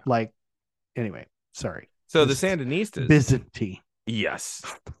 But anyway, sorry. So the Sandinistas, Byzantine. Yes.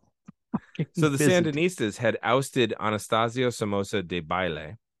 So the Sandinistas had ousted Anastasio Somoza de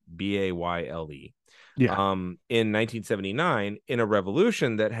Baile, Bayle. In 1979, in a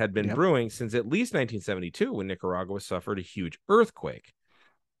revolution that had been brewing since at least 1972, when Nicaragua suffered a huge earthquake.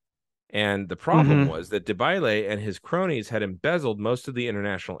 And the problem was that Debayle and his cronies had embezzled most of the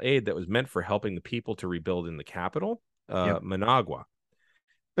international aid that was meant for helping the people to rebuild in the capital, Managua.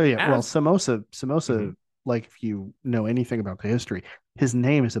 Oh yeah. Well, Somoza, like if you know anything about the history, his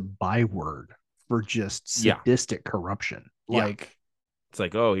name is a byword for just sadistic corruption. Like it's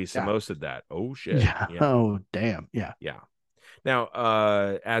like, oh, he Somoza'd that. Oh shit. Yeah. Oh damn. Yeah. Yeah. Now,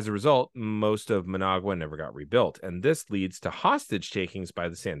 as a result, most of Managua never got rebuilt, and this leads to hostage takings by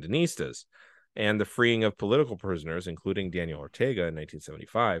the Sandinistas and the freeing of political prisoners, including Daniel Ortega in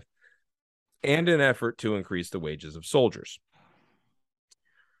 1975, and an effort to increase the wages of soldiers.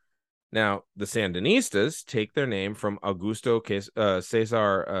 Now, the Sandinistas take their name from Augusto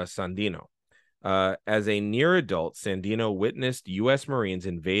Cesar Sandino. As a near adult, Sandino witnessed U.S. Marines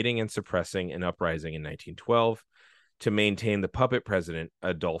invading and suppressing an uprising in 1912 to maintain the puppet president,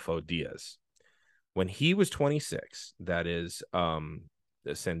 Adolfo Diaz. When he was 26, that is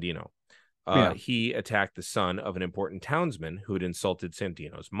Sandino, he attacked the son of an important townsman who had insulted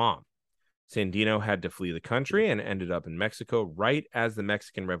Sandino's mom. Sandino had to flee the country and ended up in Mexico right as the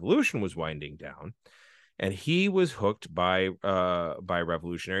Mexican Revolution was winding down. And he was hooked by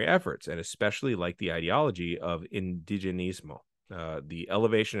revolutionary efforts, and especially liked the ideology of indigenismo, the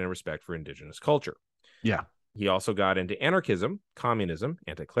elevation and respect for indigenous culture. Yeah. He also got into anarchism, communism,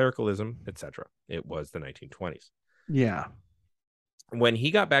 anti-clericalism, etc. It was the 1920s. Yeah. When he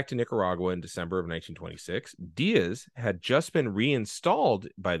got back to Nicaragua in December of 1926, Diaz had just been reinstalled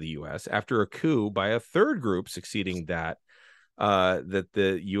by the U.S. after a coup by a third group succeeding that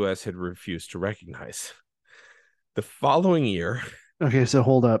the U.S. had refused to recognize. The following year. Okay, so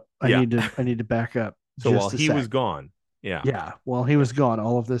hold up. I need to back up. So while he was gone, while he was gone,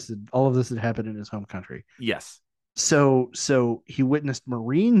 all of this had happened in his home country. Yes. So he witnessed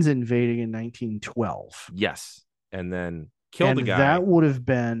Marines invading in 1912. Yes, and then killed a guy. That would have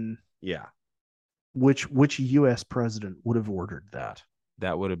been which U.S. president would have ordered that?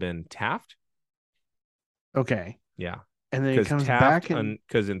 That would have been Taft. Okay. Yeah. And then he comes back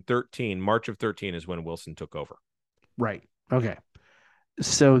because in March of 13 is when Wilson took over. Right. Okay.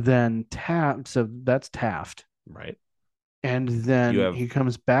 So then that's Taft. Right. And then he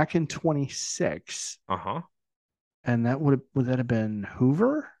comes back in 26. Uh-huh. And that would that have been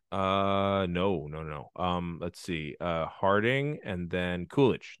Hoover? No. Let's see. Harding and then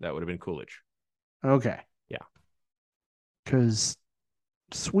Coolidge. That would have been Coolidge. Okay. Yeah. Because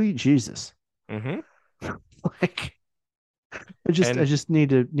sweet Jesus. Mm-hmm. Like I just need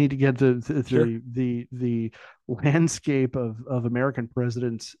to get the landscape of American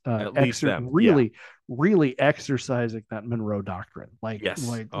presidents really exercising that Monroe Doctrine,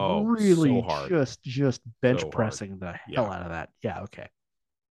 really so just bench pressing the hell out of that. Yeah. Okay.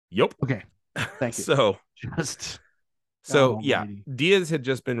 Yep. Okay. Thank you. Diaz had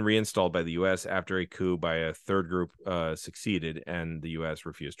just been reinstalled by the U.S. after a coup by a third group succeeded, and the U.S.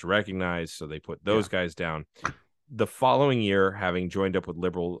 refused to recognize, so they put those guys down. The following year, having joined up with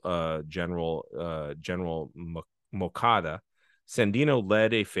Liberal General Moncada, Sandino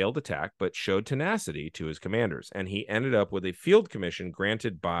led a failed attack, but showed tenacity to his commanders, and he ended up with a field commission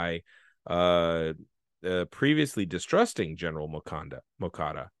granted by previously distrusting General Moncada.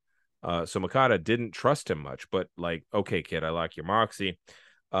 So Moncada didn't trust him much, but like, okay, kid, I like your moxie.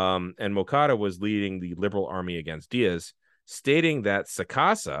 And Moncada was leading the Liberal army against Diaz, stating that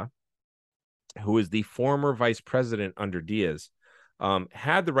Sacasa, who is the former vice president under Diaz,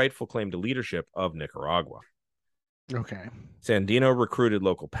 had the rightful claim to leadership of Nicaragua. Okay. Sandino recruited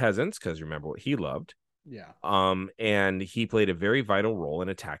local peasants, because remember what he loved. Yeah. And he played a very vital role in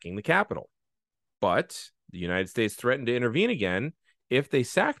attacking the capital. But the United States threatened to intervene again if they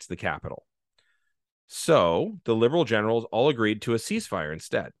sacked the capital. So the Liberal generals all agreed to a ceasefire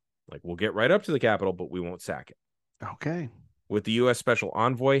instead. Like, we'll get right up to the capital, but we won't sack it. Okay. With the U.S. Special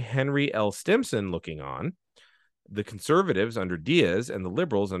Envoy Henry L. Stimson looking on, the conservatives under Diaz and the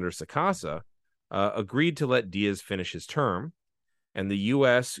liberals under Sacasa agreed to let Diaz finish his term, and the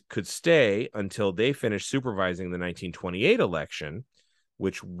U.S. could stay until they finished supervising the 1928 election,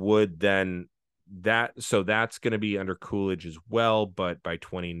 which would then that's going to be under Coolidge as well. But by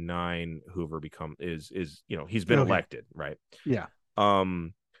 29, Hoover is he's been elected, right? Yeah.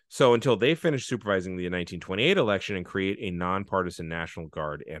 So until they finish supervising the 1928 election and create a nonpartisan National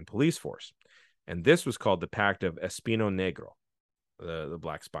Guard and police force. And this was called the Pact of Espino Negro, the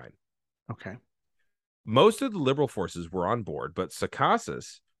Black Spine. Okay. Most of the liberal forces were on board, but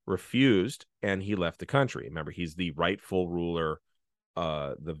Sacasas refused and he left the country. Remember, he's the rightful ruler,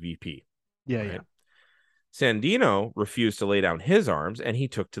 the VP. Yeah, right? yeah. Sandino refused to lay down his arms, and he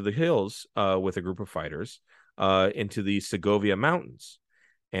took to the hills with a group of fighters into the Segovia Mountains.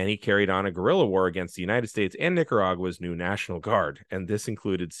 And he carried on a guerrilla war against the United States and Nicaragua's new National Guard. And this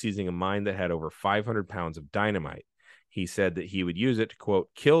included seizing a mine that had over 500 pounds of dynamite. He said that he would use it to, quote,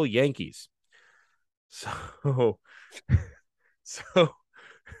 kill Yankees. So,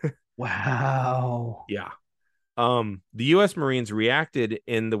 Wow. yeah. The U.S. Marines reacted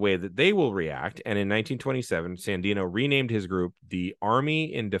in the way that they will react. And in 1927, Sandino renamed his group the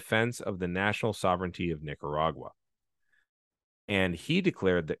Army in Defense of the National Sovereignty of Nicaragua. And he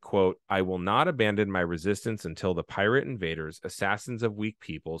declared that, quote, I will not abandon my resistance until the pirate invaders, assassins of weak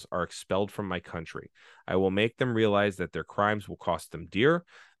peoples, are expelled from my country. I will make them realize that their crimes will cost them dear.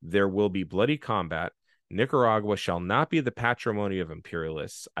 There will be bloody combat. Nicaragua shall not be the patrimony of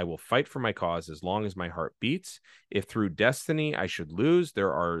imperialists. I will fight for my cause as long as my heart beats. If through destiny I should lose,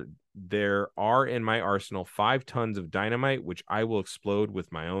 there are in my arsenal 5 tons of dynamite, which I will explode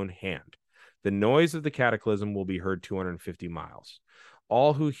with my own hand. The noise of the cataclysm will be heard 250 miles.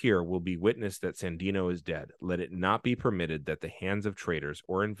 All who hear will be witness that Sandino is dead. Let it not be permitted that the hands of traitors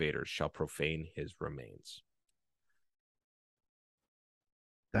or invaders shall profane his remains.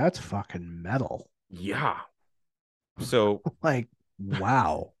 That's fucking metal. Yeah. So, like,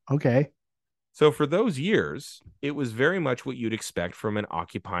 wow. Okay. So for those years, it was very much what you'd expect from an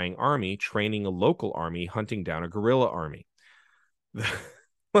occupying army training a local army hunting down a guerrilla army.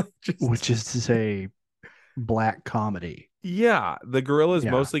 Which is to say, black comedy. Yeah, the guerrillas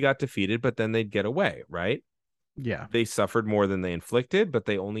mostly got defeated, but then they'd get away, right? Yeah. They suffered more than they inflicted, but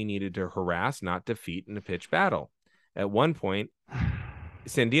they only needed to harass, not defeat in a pitched battle. At one point,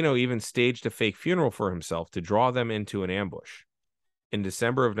 Sandino even staged a fake funeral for himself to draw them into an ambush. In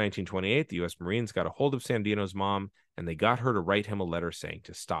December of 1928, the U.S. Marines got a hold of Sandino's mom, and they got her to write him a letter saying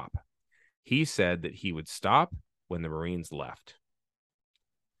to stop. He said that he would stop when the Marines left.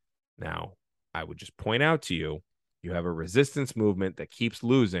 Now, I would just point out to you, you have a resistance movement that keeps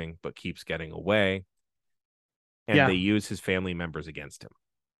losing, but keeps getting away, and they use his family members against him.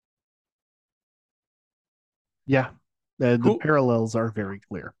 Yeah, the parallels are very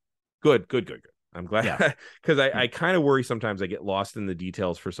clear. Good. I'm glad, because I kind of worry sometimes I get lost in the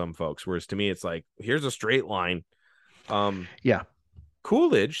details for some folks, whereas to me, it's like, here's a straight line.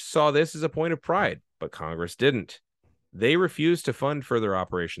 Coolidge saw this as a point of pride, but Congress didn't. They refused to fund further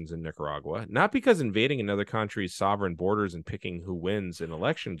operations in Nicaragua, not because invading another country's sovereign borders and picking who wins in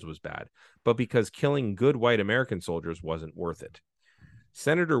elections was bad, but because killing good white American soldiers wasn't worth it.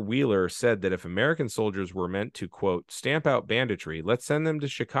 Senator Wheeler said that if American soldiers were meant to, quote, stamp out banditry, let's send them to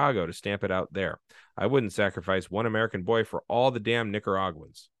Chicago to stamp it out there. I wouldn't sacrifice one American boy for all the damn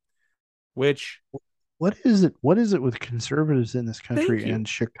Nicaraguans. Which... What is it with conservatives in this country and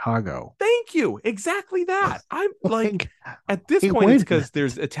Chicago? Thank you. Exactly that. I'm like, at this point, it's because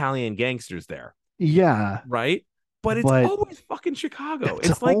there's Italian gangsters there. Yeah. Right? But it's always fucking Chicago.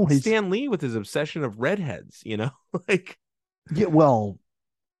 It's like Stan Lee with his obsession of redheads, you know? Like, yeah, well,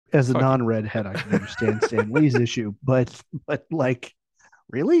 as a non-redhead, I can understand Stan Lee's issue, but like,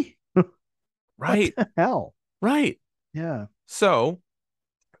 really? Right. What the hell? Right. Yeah. So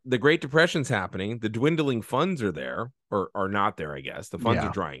the Great Depression's happening. The dwindling funds are there, or are not there, I guess. The funds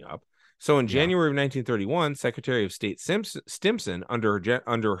are drying up. So in January of 1931, Secretary of State Stimson,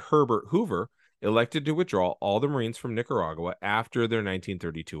 under Herbert Hoover, elected to withdraw all the Marines from Nicaragua after their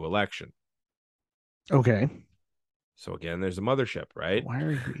 1932 election. Okay. So again, there's a mothership, right? Why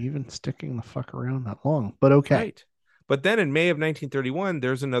are you even sticking the fuck around that long? But okay. Right. But then in May of 1931,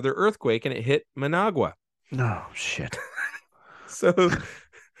 there's another earthquake, and it hit Managua. Oh, shit. So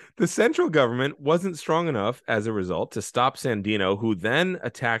the central government wasn't strong enough as a result to stop Sandino, who then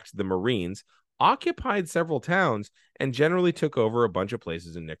attacked the Marines, occupied several towns, and generally took over a bunch of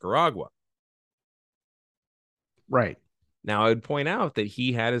places in Nicaragua. Right. Now, I would point out that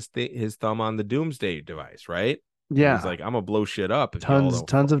he had his thumb on the doomsday device, right? Yeah. He's like, I'm going to blow shit up.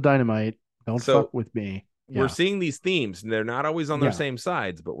 Tons of dynamite. Don't fuck with me. We're seeing these themes, and they're not always on their same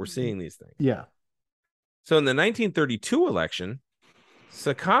sides, but we're seeing these things. Yeah. So in the 1932 election,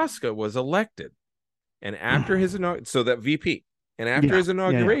 Sakaska was elected, and after his VP, and after his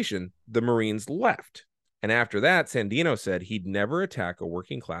inauguration, the Marines left. And after that, Sandino said he'd never attack a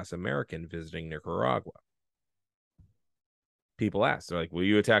working class American visiting Nicaragua. People asked, they're like, will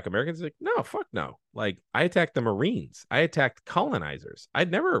you attack Americans? He's like, no, fuck no. Like, I attacked the Marines. I attacked colonizers.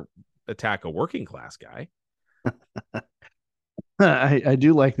 I'd never attack a working class guy. I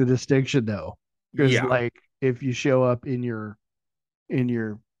do like the distinction though, because like if you show up in your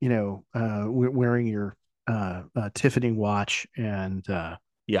wearing your Tiffany watch and in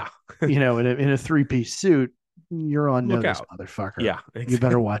a 3-piece suit, you're on notice, motherfucker. Yeah, exactly. You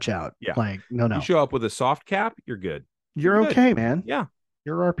better watch out. Yeah, like no you show up with a soft cap, you're good. You're okay, man. Yeah,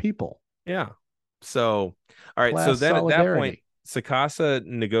 You're our people. Yeah. So, all right. So Class then at that point, solidarity. Sakasa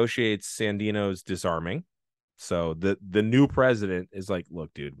negotiates Sandino's disarming. So the new president is like,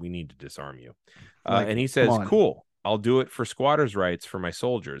 look, dude, we need to disarm you. Like, And he come says, on. cool, I'll do it for squatters' rights for my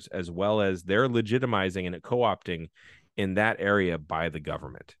soldiers, as well as they're legitimizing and co-opting in that area by the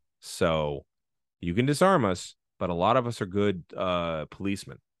government. So you can disarm us, but a lot of us are good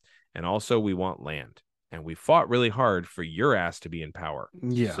policemen. And also we want land. And we fought really hard for your ass to be in power.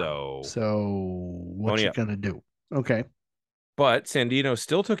 Yeah. So what pony you up. gonna do? Okay. But Sandino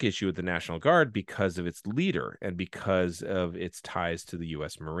still took issue with the National Guard because of its leader and because of its ties to the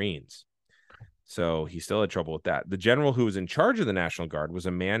U.S. Marines. So he still had trouble with that. The general who was in charge of the National Guard was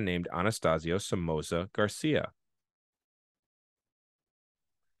a man named Anastasio Somoza Garcia.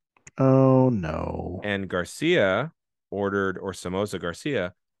 Oh no. And Somoza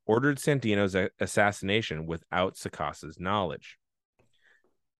Garcia ordered Sandino's assassination without Sacasa's knowledge.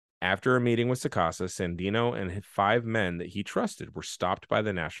 After a meeting with Sakasa, Sandino and 5 men that he trusted were stopped by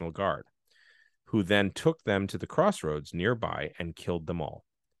the National Guard, who then took them to the crossroads nearby and killed them all.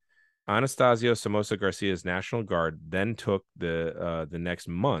 Anastasio Somoza Garcia's National Guard then took the next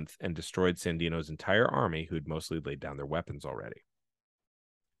month and destroyed Sandino's entire army, who'd mostly laid down their weapons already.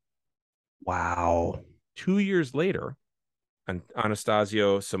 Wow. 2 years later,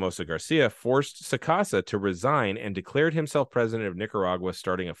 Anastasio Somoza Garcia forced Sakasa to resign and declared himself president of Nicaragua,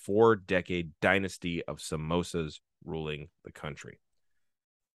 starting a 4-decade dynasty of Somozas ruling the country.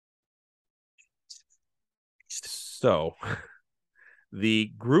 So,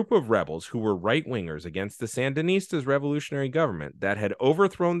 the group of rebels who were right-wingers against the Sandinistas' revolutionary government that had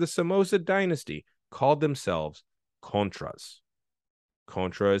overthrown the Somoza dynasty called themselves Contras.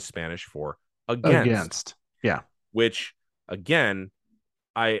 Contra is Spanish for against. Yeah. Which, again,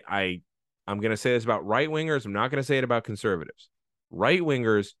 I'm going to say this about right-wingers. I'm not going to say it about conservatives.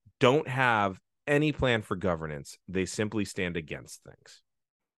 Right-wingers don't have any plan for governance. They simply stand against things.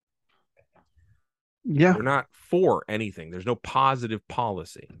 Yeah. They're not for anything. There's no positive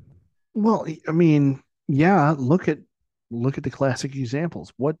policy. Well, I mean, yeah, look at the classic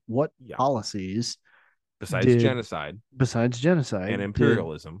examples. What policies besides genocide and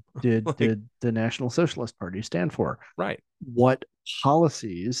imperialism did the National Socialist Party stand for? Right. What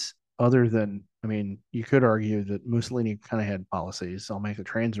policies other than, I mean, you could argue that Mussolini kind of had policies. I'll make the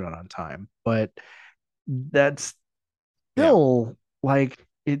trains run on time, but that's still like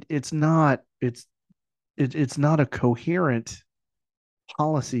it's not a coherent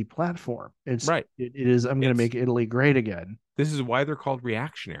policy platform. It's right. It is. I'm going to make Italy great again. This is why they're called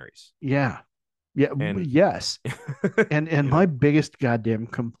reactionaries. Yeah. Yes. and my biggest goddamn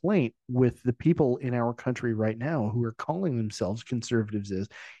complaint with the people in our country right now who are calling themselves conservatives is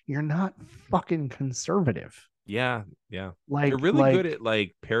you're not fucking conservative. Yeah. Like, they're really good at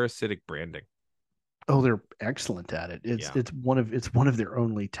like parasitic branding. Oh, they're excellent at it. It's one of their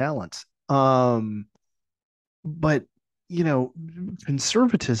only talents. But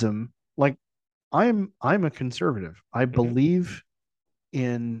conservatism, like I'm a conservative. I believe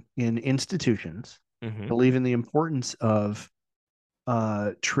in institutions, believe in the importance of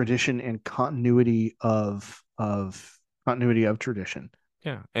tradition and continuity of tradition.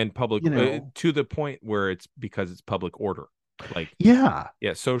 Yeah, and public to the point where it's because it's public order. Like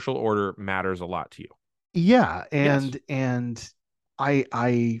social order matters a lot to you. Yeah, and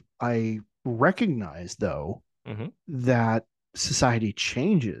I recognize though that society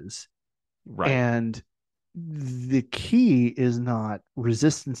changes, right? And the key is not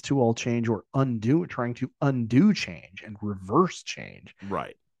resistance to all change or trying to undo change and reverse change.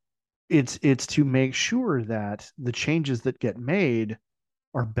 Right. It's to make sure that the changes that get made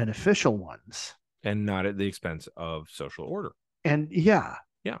are beneficial ones and not at the expense of social order. And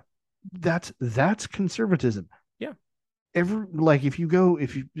that's conservatism. Yeah.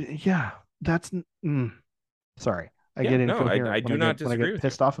 Sorry. I get incoherent. I do not disagree. When I get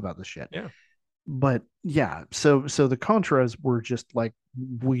pissed off about this shit. Yeah. But so the Contras were just like,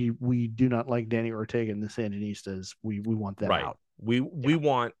 we do not like Danny Ortega and the Sandinistas. We want that out. We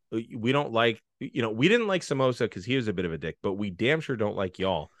don't like, we didn't like Somoza because he was a bit of a dick, but we damn sure don't like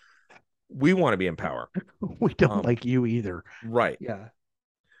y'all. We want to be in power. We don't like you either. Right. Yeah.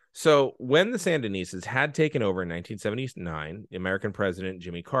 So when the Sandinistas had taken over in 1979, the American president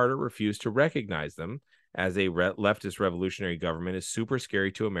Jimmy Carter refused to recognize them as a leftist revolutionary government is super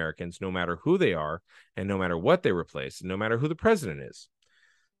scary to Americans, no matter who they are and no matter what they replace, and no matter who the president is.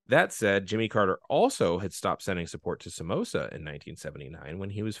 That said, Jimmy Carter also had stopped sending support to Somoza in 1979 when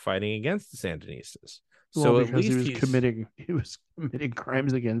he was fighting against the Sandinistas. Well, So at because least he was committing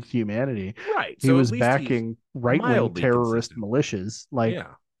crimes against humanity. right. He So at was least he's backing right-wing mildly terrorist consistent. militias. Like,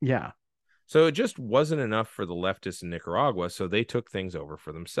 Yeah. yeah. So it just wasn't enough for the leftists in Nicaragua, so they took things over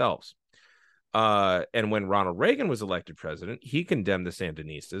for themselves. And when Ronald Reagan was elected president, he condemned the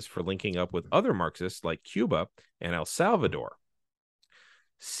Sandinistas for linking up with other Marxists like Cuba and El Salvador.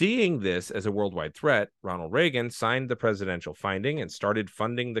 Seeing this as a worldwide threat, Ronald Reagan signed the presidential finding and started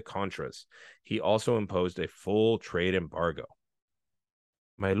funding the Contras. He also imposed a full trade embargo.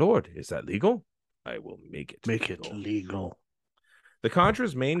 My lord, is that legal? I will make it legal. The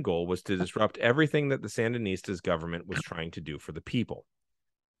Contras' main goal was to disrupt everything that the Sandinistas government was trying to do for the people.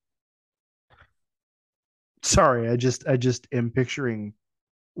 Sorry, I just am picturing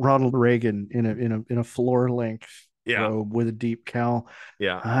Ronald Reagan in a floor length robe with a deep cowl.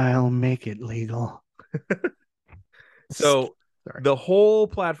 Yeah. I'll make it legal. So Sorry. the whole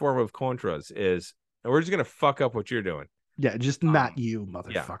platform of Contras is we're just gonna fuck up what you're doing. Yeah, just not you,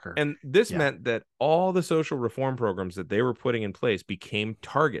 motherfucker. Yeah. And this meant that all the social reform programs that they were putting in place became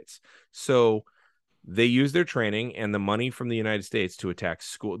targets. So they used their training and the money from the United States to attack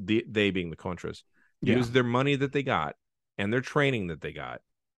school. They being the Contras, used their money that they got and their training that they got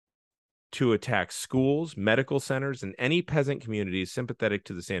to attack schools, medical centers, and any peasant communities sympathetic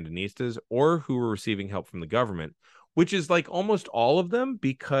to the Sandinistas or who were receiving help from the government, which is like almost all of them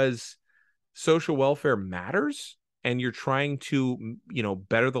because social welfare matters and you're trying to,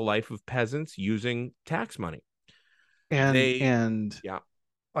 better the life of peasants using tax money. And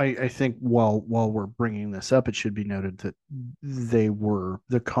I think while we're bringing this up, it should be noted that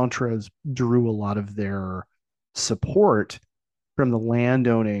the Contras drew a lot of their support from the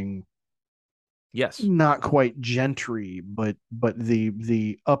landowning, not quite gentry, but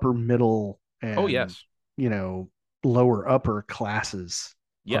the upper middle and lower upper classes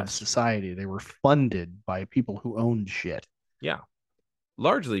of society. They were funded by people who owned shit. Yeah,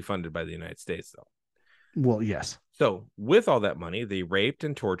 largely funded by the United States, though. Well, yes. So with all that money, they raped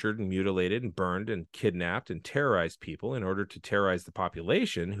and tortured and mutilated and burned and kidnapped and terrorized people in order to terrorize the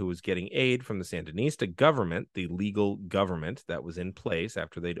population who was getting aid from the Sandinista government, the legal government that was in place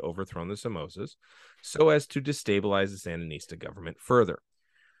after they'd overthrown the Somozas, so as to destabilize the Sandinista government further.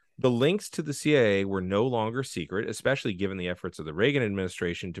 The links to the CIA were no longer secret, especially given the efforts of the Reagan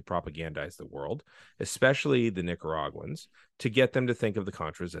administration to propagandize the world, especially the Nicaraguans, to get them to think of the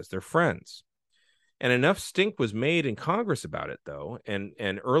Contras as their friends. And enough stink was made in Congress about it, though, and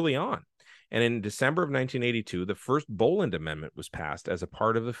early on. And in December of 1982, the first Boland Amendment was passed as a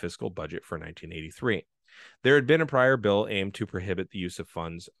part of the fiscal budget for 1983. There had been a prior bill aimed to prohibit the use of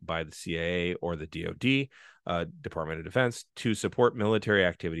funds by the CIA or the DoD, Department of Defense, to support military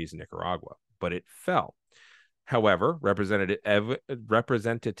activities in Nicaragua, but it fell. However, Representative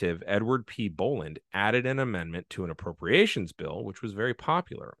Edward P. Boland added an amendment to an appropriations bill, which was very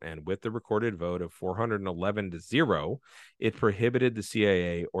popular, and with the recorded vote of 411-0, it prohibited the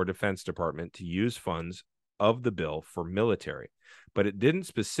CIA or Defense Department to use funds of the bill for military, but it didn't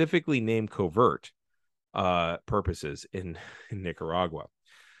specifically name covert purposes in Nicaragua.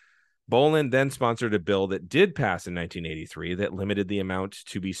 Boland then sponsored a bill that did pass in 1983 that limited the amount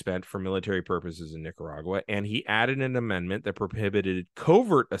to be spent for military purposes in Nicaragua, and he added an amendment that prohibited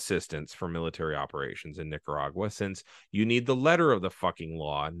covert assistance for military operations in Nicaragua, since you need the letter of the fucking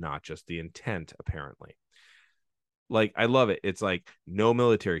law, not just the intent, apparently. Like, I love it. It's like, no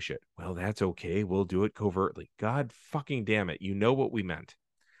military shit. Well, that's okay. We'll do it covertly. God fucking damn it. You know what we meant.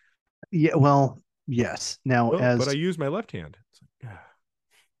 Yeah, well, yes. Now, but I use my left hand. It's like,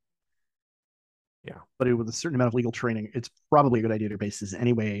 yeah. But with a certain amount of legal training, it's probably a good idea to base this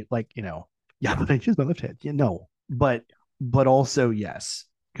anyway. Like, but I choose my left hand. But also, yes,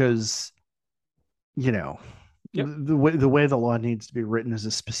 because, the way the law needs to be written is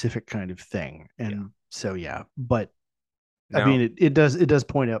a specific kind of thing. And so, but now, I mean, it does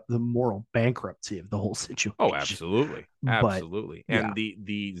point out the moral bankruptcy of the whole situation. Oh, absolutely. Absolutely. And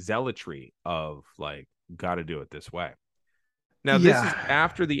the zealotry of like, got to do it this way. Now, this is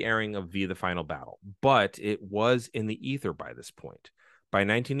after the airing of V, the Final Battle, but it was in the ether by this point. By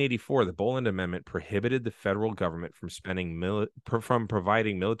 1984, the Boland Amendment prohibited the federal government from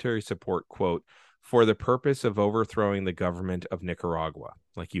providing military support, quote, for the purpose of overthrowing the government of Nicaragua.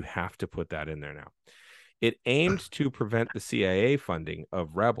 Like, you have to put that in there now. It aimed to prevent the CIA funding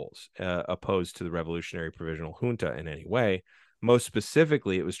of rebels opposed to the Revolutionary Provisional Junta in any way. Most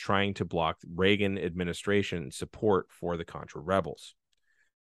specifically, it was trying to block Reagan administration support for the Contra rebels.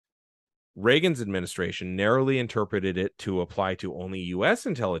 Reagan's administration narrowly interpreted it to apply to only U.S.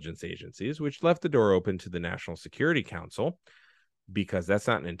 intelligence agencies, which left the door open to the National Security Council, because that's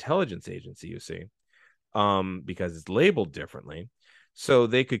not an intelligence agency, you see. because it's labeled differently. So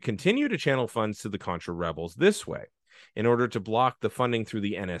they could continue to channel funds to the Contra rebels this way. In order to block the funding through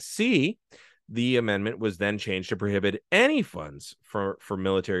the NSC, the amendment was then changed to prohibit any funds for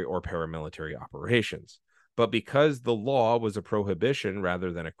military or paramilitary operations. But because the law was a prohibition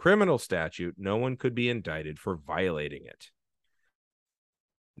rather than a criminal statute, no one could be indicted for violating it.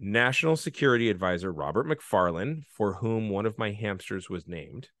 National Security Advisor Robert McFarlane, for whom one of my hamsters was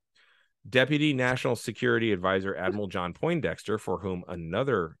named, Deputy National Security Advisor Admiral John Poindexter, for whom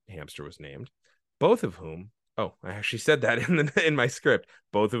another hamster was named, both of whom, I actually said that in my script,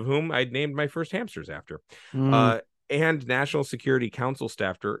 both of whom I'd named my first hamsters after, and National Security Council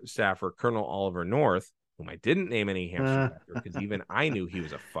staffer Colonel Oliver North, whom I didn't name any hamsters after because even I knew he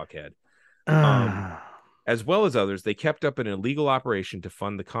was a fuckhead. As well as others, they kept up an illegal operation to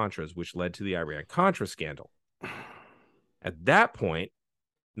fund the Contras, which led to the Iran-Contra scandal. At that point,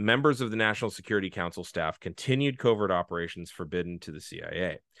 members of the National Security Council staff continued covert operations forbidden to the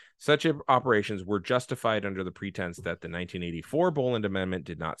CIA. Such operations were justified under the pretense that the 1984 Boland Amendment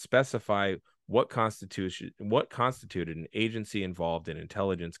did not specify what constituted an agency involved in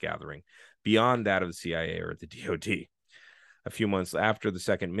intelligence gathering beyond that of the CIA or the DoD. A few months after the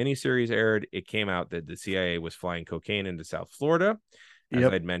second miniseries aired, it came out that the CIA was flying cocaine into South Florida, as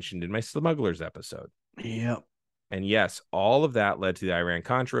I'd mentioned in my Smugglers episode. Yep. And yes, all of that led to the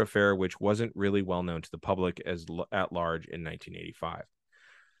Iran-Contra affair, which wasn't really well known to the public at large in 1985.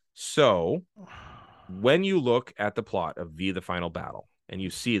 So, when you look at the plot of V: The Final Battle, and you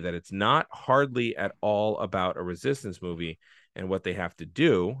see that it's not hardly at all about a resistance movie and what they have to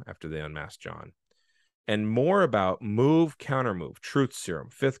do after they unmask John, and more about move, countermove, truth serum,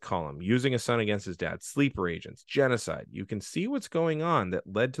 fifth column, using a son against his dad, sleeper agents, genocide, you can see what's going on that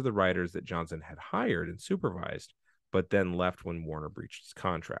led to the writers that Johnson had hired and supervised, but then left when Warner breached his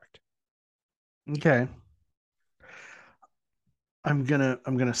contract. Okay. I'm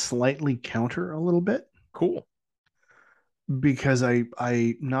gonna slightly counter a little bit. Cool. Because I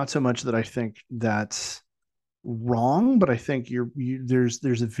not so much that I think that's wrong, but I think there's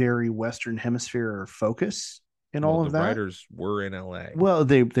a very Western Hemisphere focus in all of that. The writers were in LA. Well,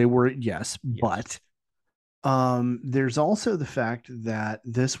 they were, yes. But there's also the fact that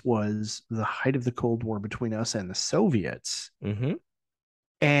this was the height of the Cold War between us and the Soviets,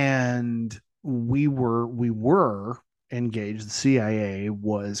 and we were engaged. The CIA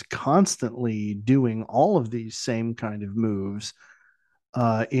was constantly doing all of these same kind of moves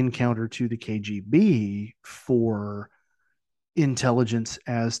in counter to the KGB for intelligence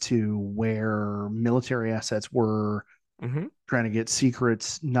as to where military assets were, trying to get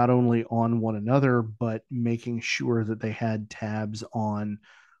secrets not only on one another, but making sure that they had tabs on,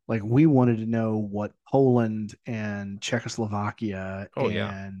 like, we wanted to know what Poland and Czechoslovakia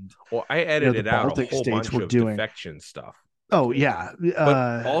well, I edited the out Baltic a whole states bunch were of doing defection stuff. Oh yeah,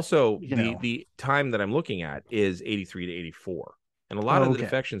 but also the time that I'm looking at is 83 to 84, and a lot of the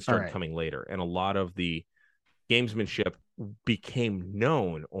defections started coming later, and a lot of the gamesmanship became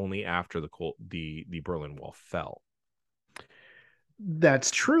known only after the Berlin Wall fell. That's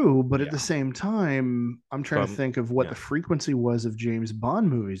true, but at the same time, I'm trying to think of what the frequency was of James Bond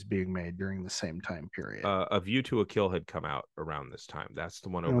movies being made during the same time period. A View to a Kill had come out around this time. That's the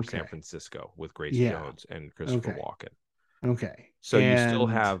one over San Francisco with Grace Jones and Christopher Walken. Okay. So you still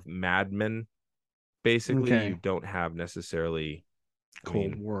have Mad Men, basically. You don't have necessarily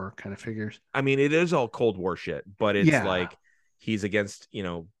Cold War kind of figures. I mean, it is all Cold War shit, but it's like he's against,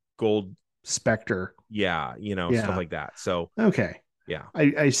 Gold Spectre. Yeah, stuff like that. So yeah.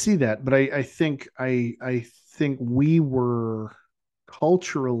 I see that, but I think we were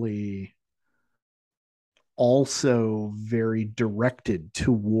culturally also very directed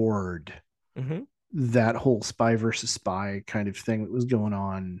toward that whole spy versus spy kind of thing that was going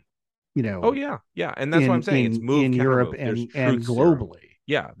on, Oh yeah, and that's what I'm saying. It's move in Europe and globally. Serum.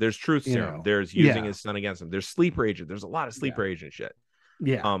 Yeah, there's truth serum. There's using his son against him. There's sleeper agent. There's a lot of sleeper agent shit.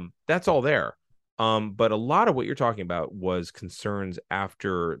 Yeah. That's all there. But a lot of what you're talking about was concerns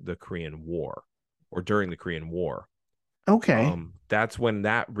after the Korean War or during the Korean War. Okay. That's when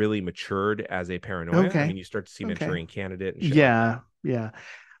that really matured as a paranoia. Okay. I mean, you start to see Manchurian Candidate and shit. Yeah.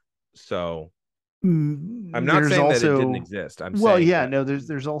 So I'm not saying that it didn't exist. I'm saying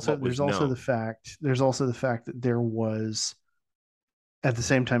there's also the fact that there was, at the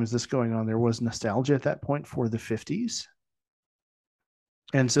same time as this going on, there was nostalgia at that point for the 50s.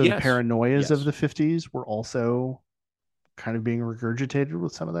 And so the paranoias of the 50s were also kind of being regurgitated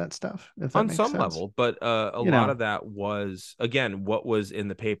with some of that stuff. On some level, but a lot of that was, again, what was in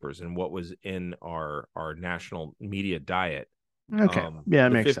the papers and what was in our national media diet Okay. Yeah, it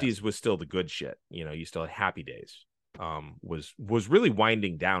The makes 50s sense. was still the good shit. You still had Happy Days. Was really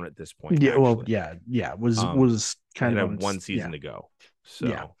winding down at this point, Yeah, well, actually. yeah, Um, was it kind had of on one its, season yeah, to go. yeah.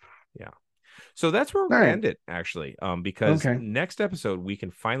 So yeah. So that's where we're All gonna right. end it, actually. Because Okay. next episode we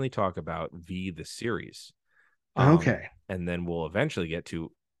can finally talk about V the series. Okay. And then we'll eventually get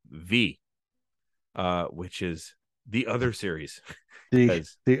to V, which is the other series. The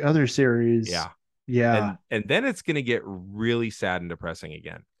Because the other series, yeah. yeah. And then it's gonna get really sad and depressing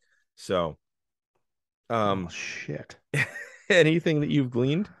again. So Well, shit. anything that you've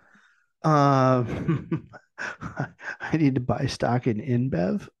gleaned? Um, I need to buy stock in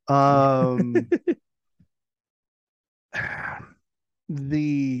InBev.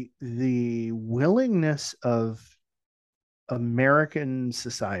 The willingness of American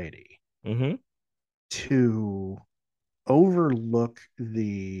society Mm-hmm. to overlook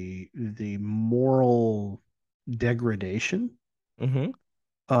the moral degradation Mm-hmm.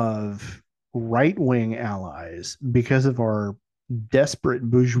 of right-wing allies because of our desperate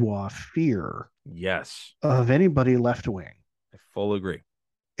bourgeois fear Yes, of anybody left-wing I full agree.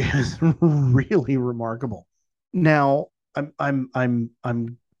 is really remarkable. Now, I'm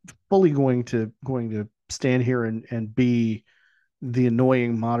fully going to stand here and be the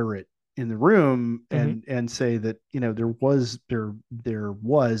annoying moderate in the room Mm-hmm. and say that there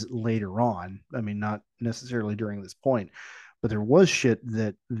was later on, I mean, not necessarily during this point, but there was shit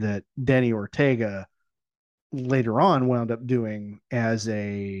that Denny Ortega later on wound up doing as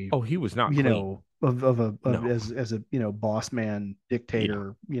a, Oh, he was not clean. of No. as a boss man Yeah.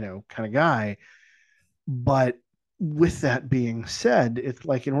 dictator kind of guy. But with that being said, it's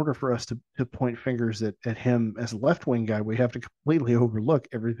like in order for us to point fingers at him as a left wing guy, we have to completely overlook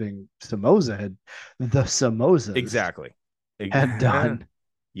everything the Somozas Exactly. had done,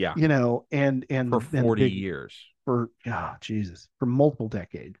 Yeah. and For the 40 big years. for Jesus, for multiple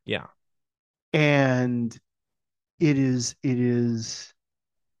decades. Yeah. And it is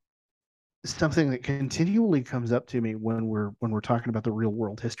something that continually comes up to me when we're talking about the real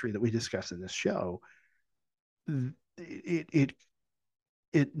world history that we discuss in this show.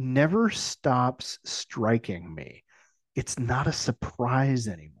 It never stops striking me. It's not a surprise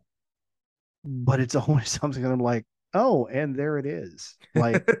anymore, but it's always something that I'm like, oh, and there it is.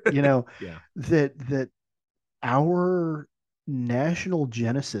 Like, Yeah. that our national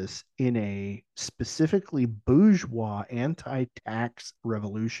genesis in a specifically bourgeois anti-tax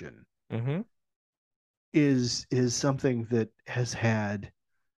revolution Mm-hmm. is something that has had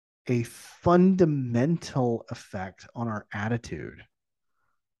a fundamental effect on our attitude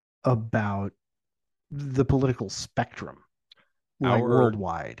about the political spectrum, like Our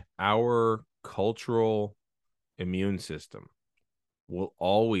worldwide. our cultural immune system will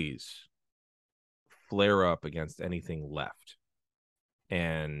always flare up against anything left.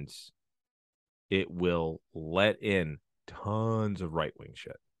 And it will let in tons of right-wing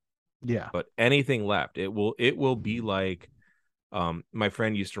shit. Yeah. But anything left, it will be like my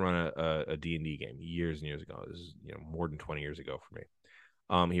friend used to run a D&D game years and years ago. This is more than 20 years ago for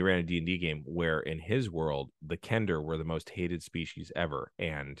me. He ran a D&D game where in his world the Kender were the most hated species ever,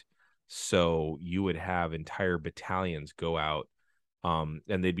 and so you would have entire battalions go out, and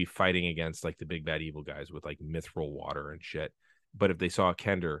they'd be fighting against like the big bad evil guys with like mithril water and shit. But if they saw a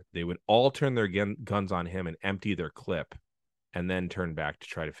Kender, they would all turn their guns on him and empty their clip, and then turn back to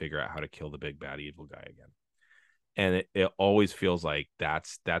try to figure out how to kill the big bad evil guy again. And it always feels like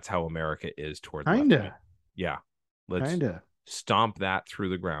that's how America is toward the left wing. Kinda. Yeah, let's Kinda. stomp that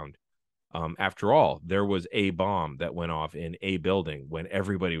through the ground. After all, there was a bomb that went off in a building when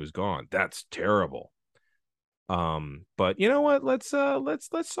everybody was gone. That's terrible. But you know what? Let's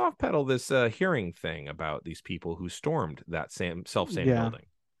soft pedal this hearing thing about these people who stormed that same Yeah. building.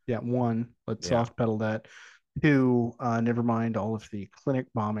 Yeah. One, let's Yeah. soft pedal that. Two, never mind all of the clinic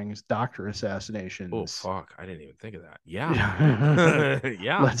bombings, doctor Oh assassinations. fuck! I didn't even think of that. Yeah.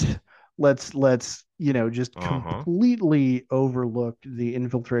 Yeah. let's let's just Uh-huh. completely overlook the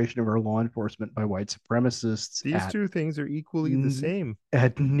infiltration of our law enforcement by white supremacists These two things are equally the same.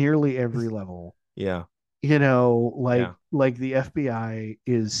 at nearly every level. Yeah. Like Yeah. the FBI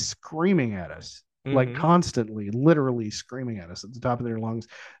is screaming at us, like Mm-hmm. constantly, literally screaming at us at the top of their lungs.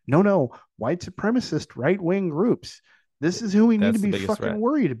 No, white supremacist right wing groups. This is who we need to That's the be biggest fucking threat.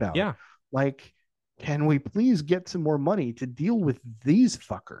 worried about. Yeah. Like, can we please get some more money to deal with these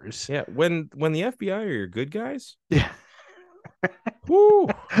fuckers? Yeah. When the FBI are your good guys, Yeah. whoo.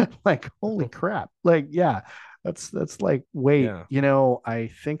 Like, holy crap. Like, yeah, that's like, wait, Yeah. I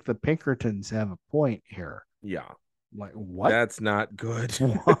think the Pinkertons have a point here. Yeah. Like, what? That's not good.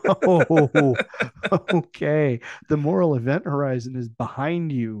 Whoa. Okay. The moral event horizon is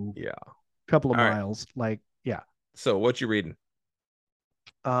behind you Yeah. a couple of All right. miles. Like, yeah. So what you reading?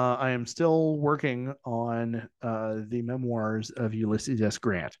 I am still working on the memoirs of Ulysses S.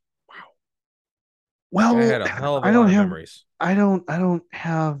 Grant. Wow. Guy Well, had a hell of a lot of memories. I don't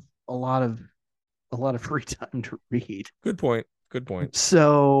have a lot of free time to read. Good point. Good point.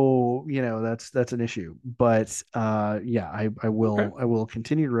 So, that's an issue. But yeah, Okay. I will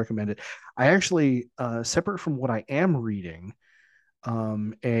continue to recommend it. I actually separate from what I am reading,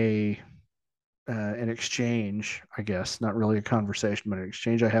 a an exchange, I guess, not really a conversation, but an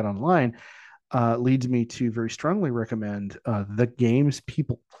exchange I had online leads me to very strongly recommend The Games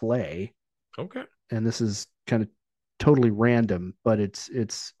People Play. Okay. And this is kind of totally random, but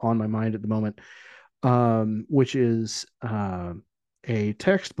it's on my mind at the moment, which is a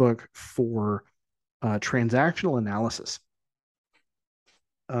textbook for transactional analysis,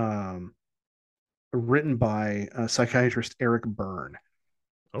 um, written by psychiatrist Eric Byrne.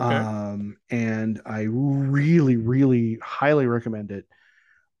 Okay. And I really, really highly recommend it,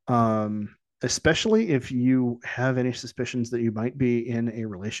 especially if you have any suspicions that you might be in a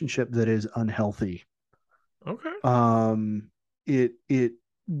relationship that is unhealthy. Okay. It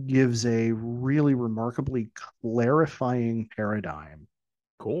gives a really remarkably clarifying paradigm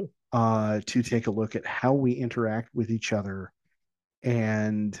Cool. to take a look at how we interact with each other,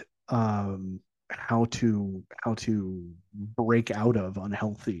 and how to break out of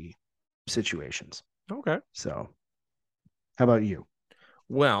unhealthy situations. Okay. So, how about you?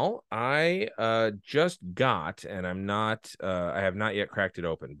 Well, I just got, and I have not yet cracked it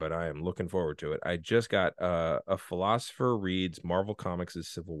open, but I am looking forward to it. I just got A Philosopher Reads Marvel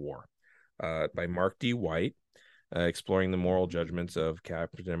Comics' Civil War by Mark D. White, exploring the moral judgments of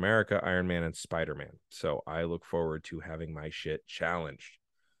Captain America, Iron Man, and Spider-Man. So I look forward to having my shit challenged.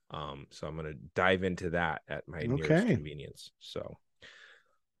 So I'm going to dive into that at my nearest Okay. convenience. So,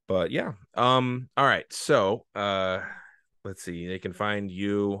 but yeah. All right. So, let's see. They can find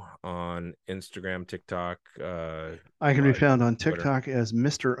you on Instagram, TikTok, I can be what, found on Twitter. TikTok as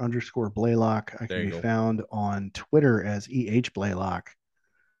Mr. Blaylock. I There can you be go. found on Twitter as Blaylock.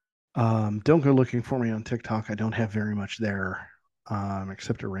 Don't go looking for me on TikTok. I don't have very much there,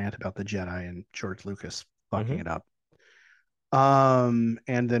 except a rant about the Jedi and George Lucas fucking Mm-hmm. it up.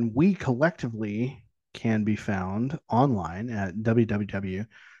 And then we collectively can be found online at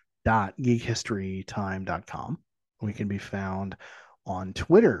www.geekhistorytime.com. We can be found on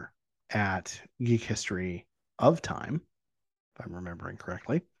Twitter at Geek History of Time, if I'm remembering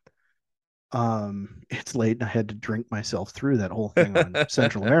correctly. It's late and I had to drink myself through that whole thing on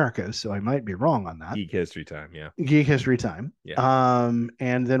Central America, so I might be wrong on that. Geek History Time. Yeah. Geek History Time. Yeah.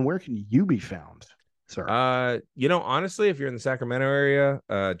 And then where can you be found, sir? Honestly, if you're in the Sacramento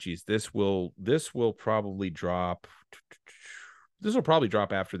area, geez, this will probably drop. This will probably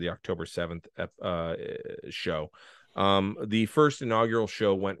drop after the October 7th show. The first inaugural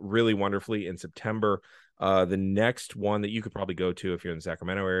show went really wonderfully in September. The next one that you could probably go to if you're in the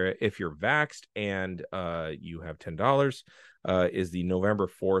Sacramento area, if you're vaxxed and you have $10, is the November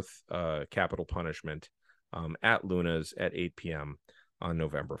 4th Capital Punishment at Luna's at 8 p.m. on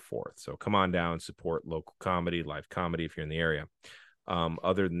November 4th. So come on down, support local comedy, live comedy if you're in the area.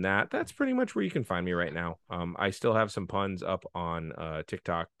 Other than that, that's pretty much where you can find me right now. I still have some puns up on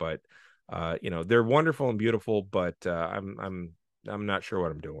TikTok, but they're wonderful and beautiful, but I'm not sure what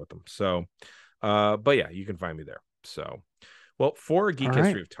I'm doing with them. So but yeah, you can find me there. So, well, for Geek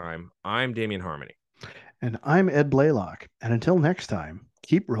History of Time, I'm Damian Harmony. And I'm Ed Blaylock. And until next time,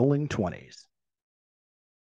 keep rolling 20s.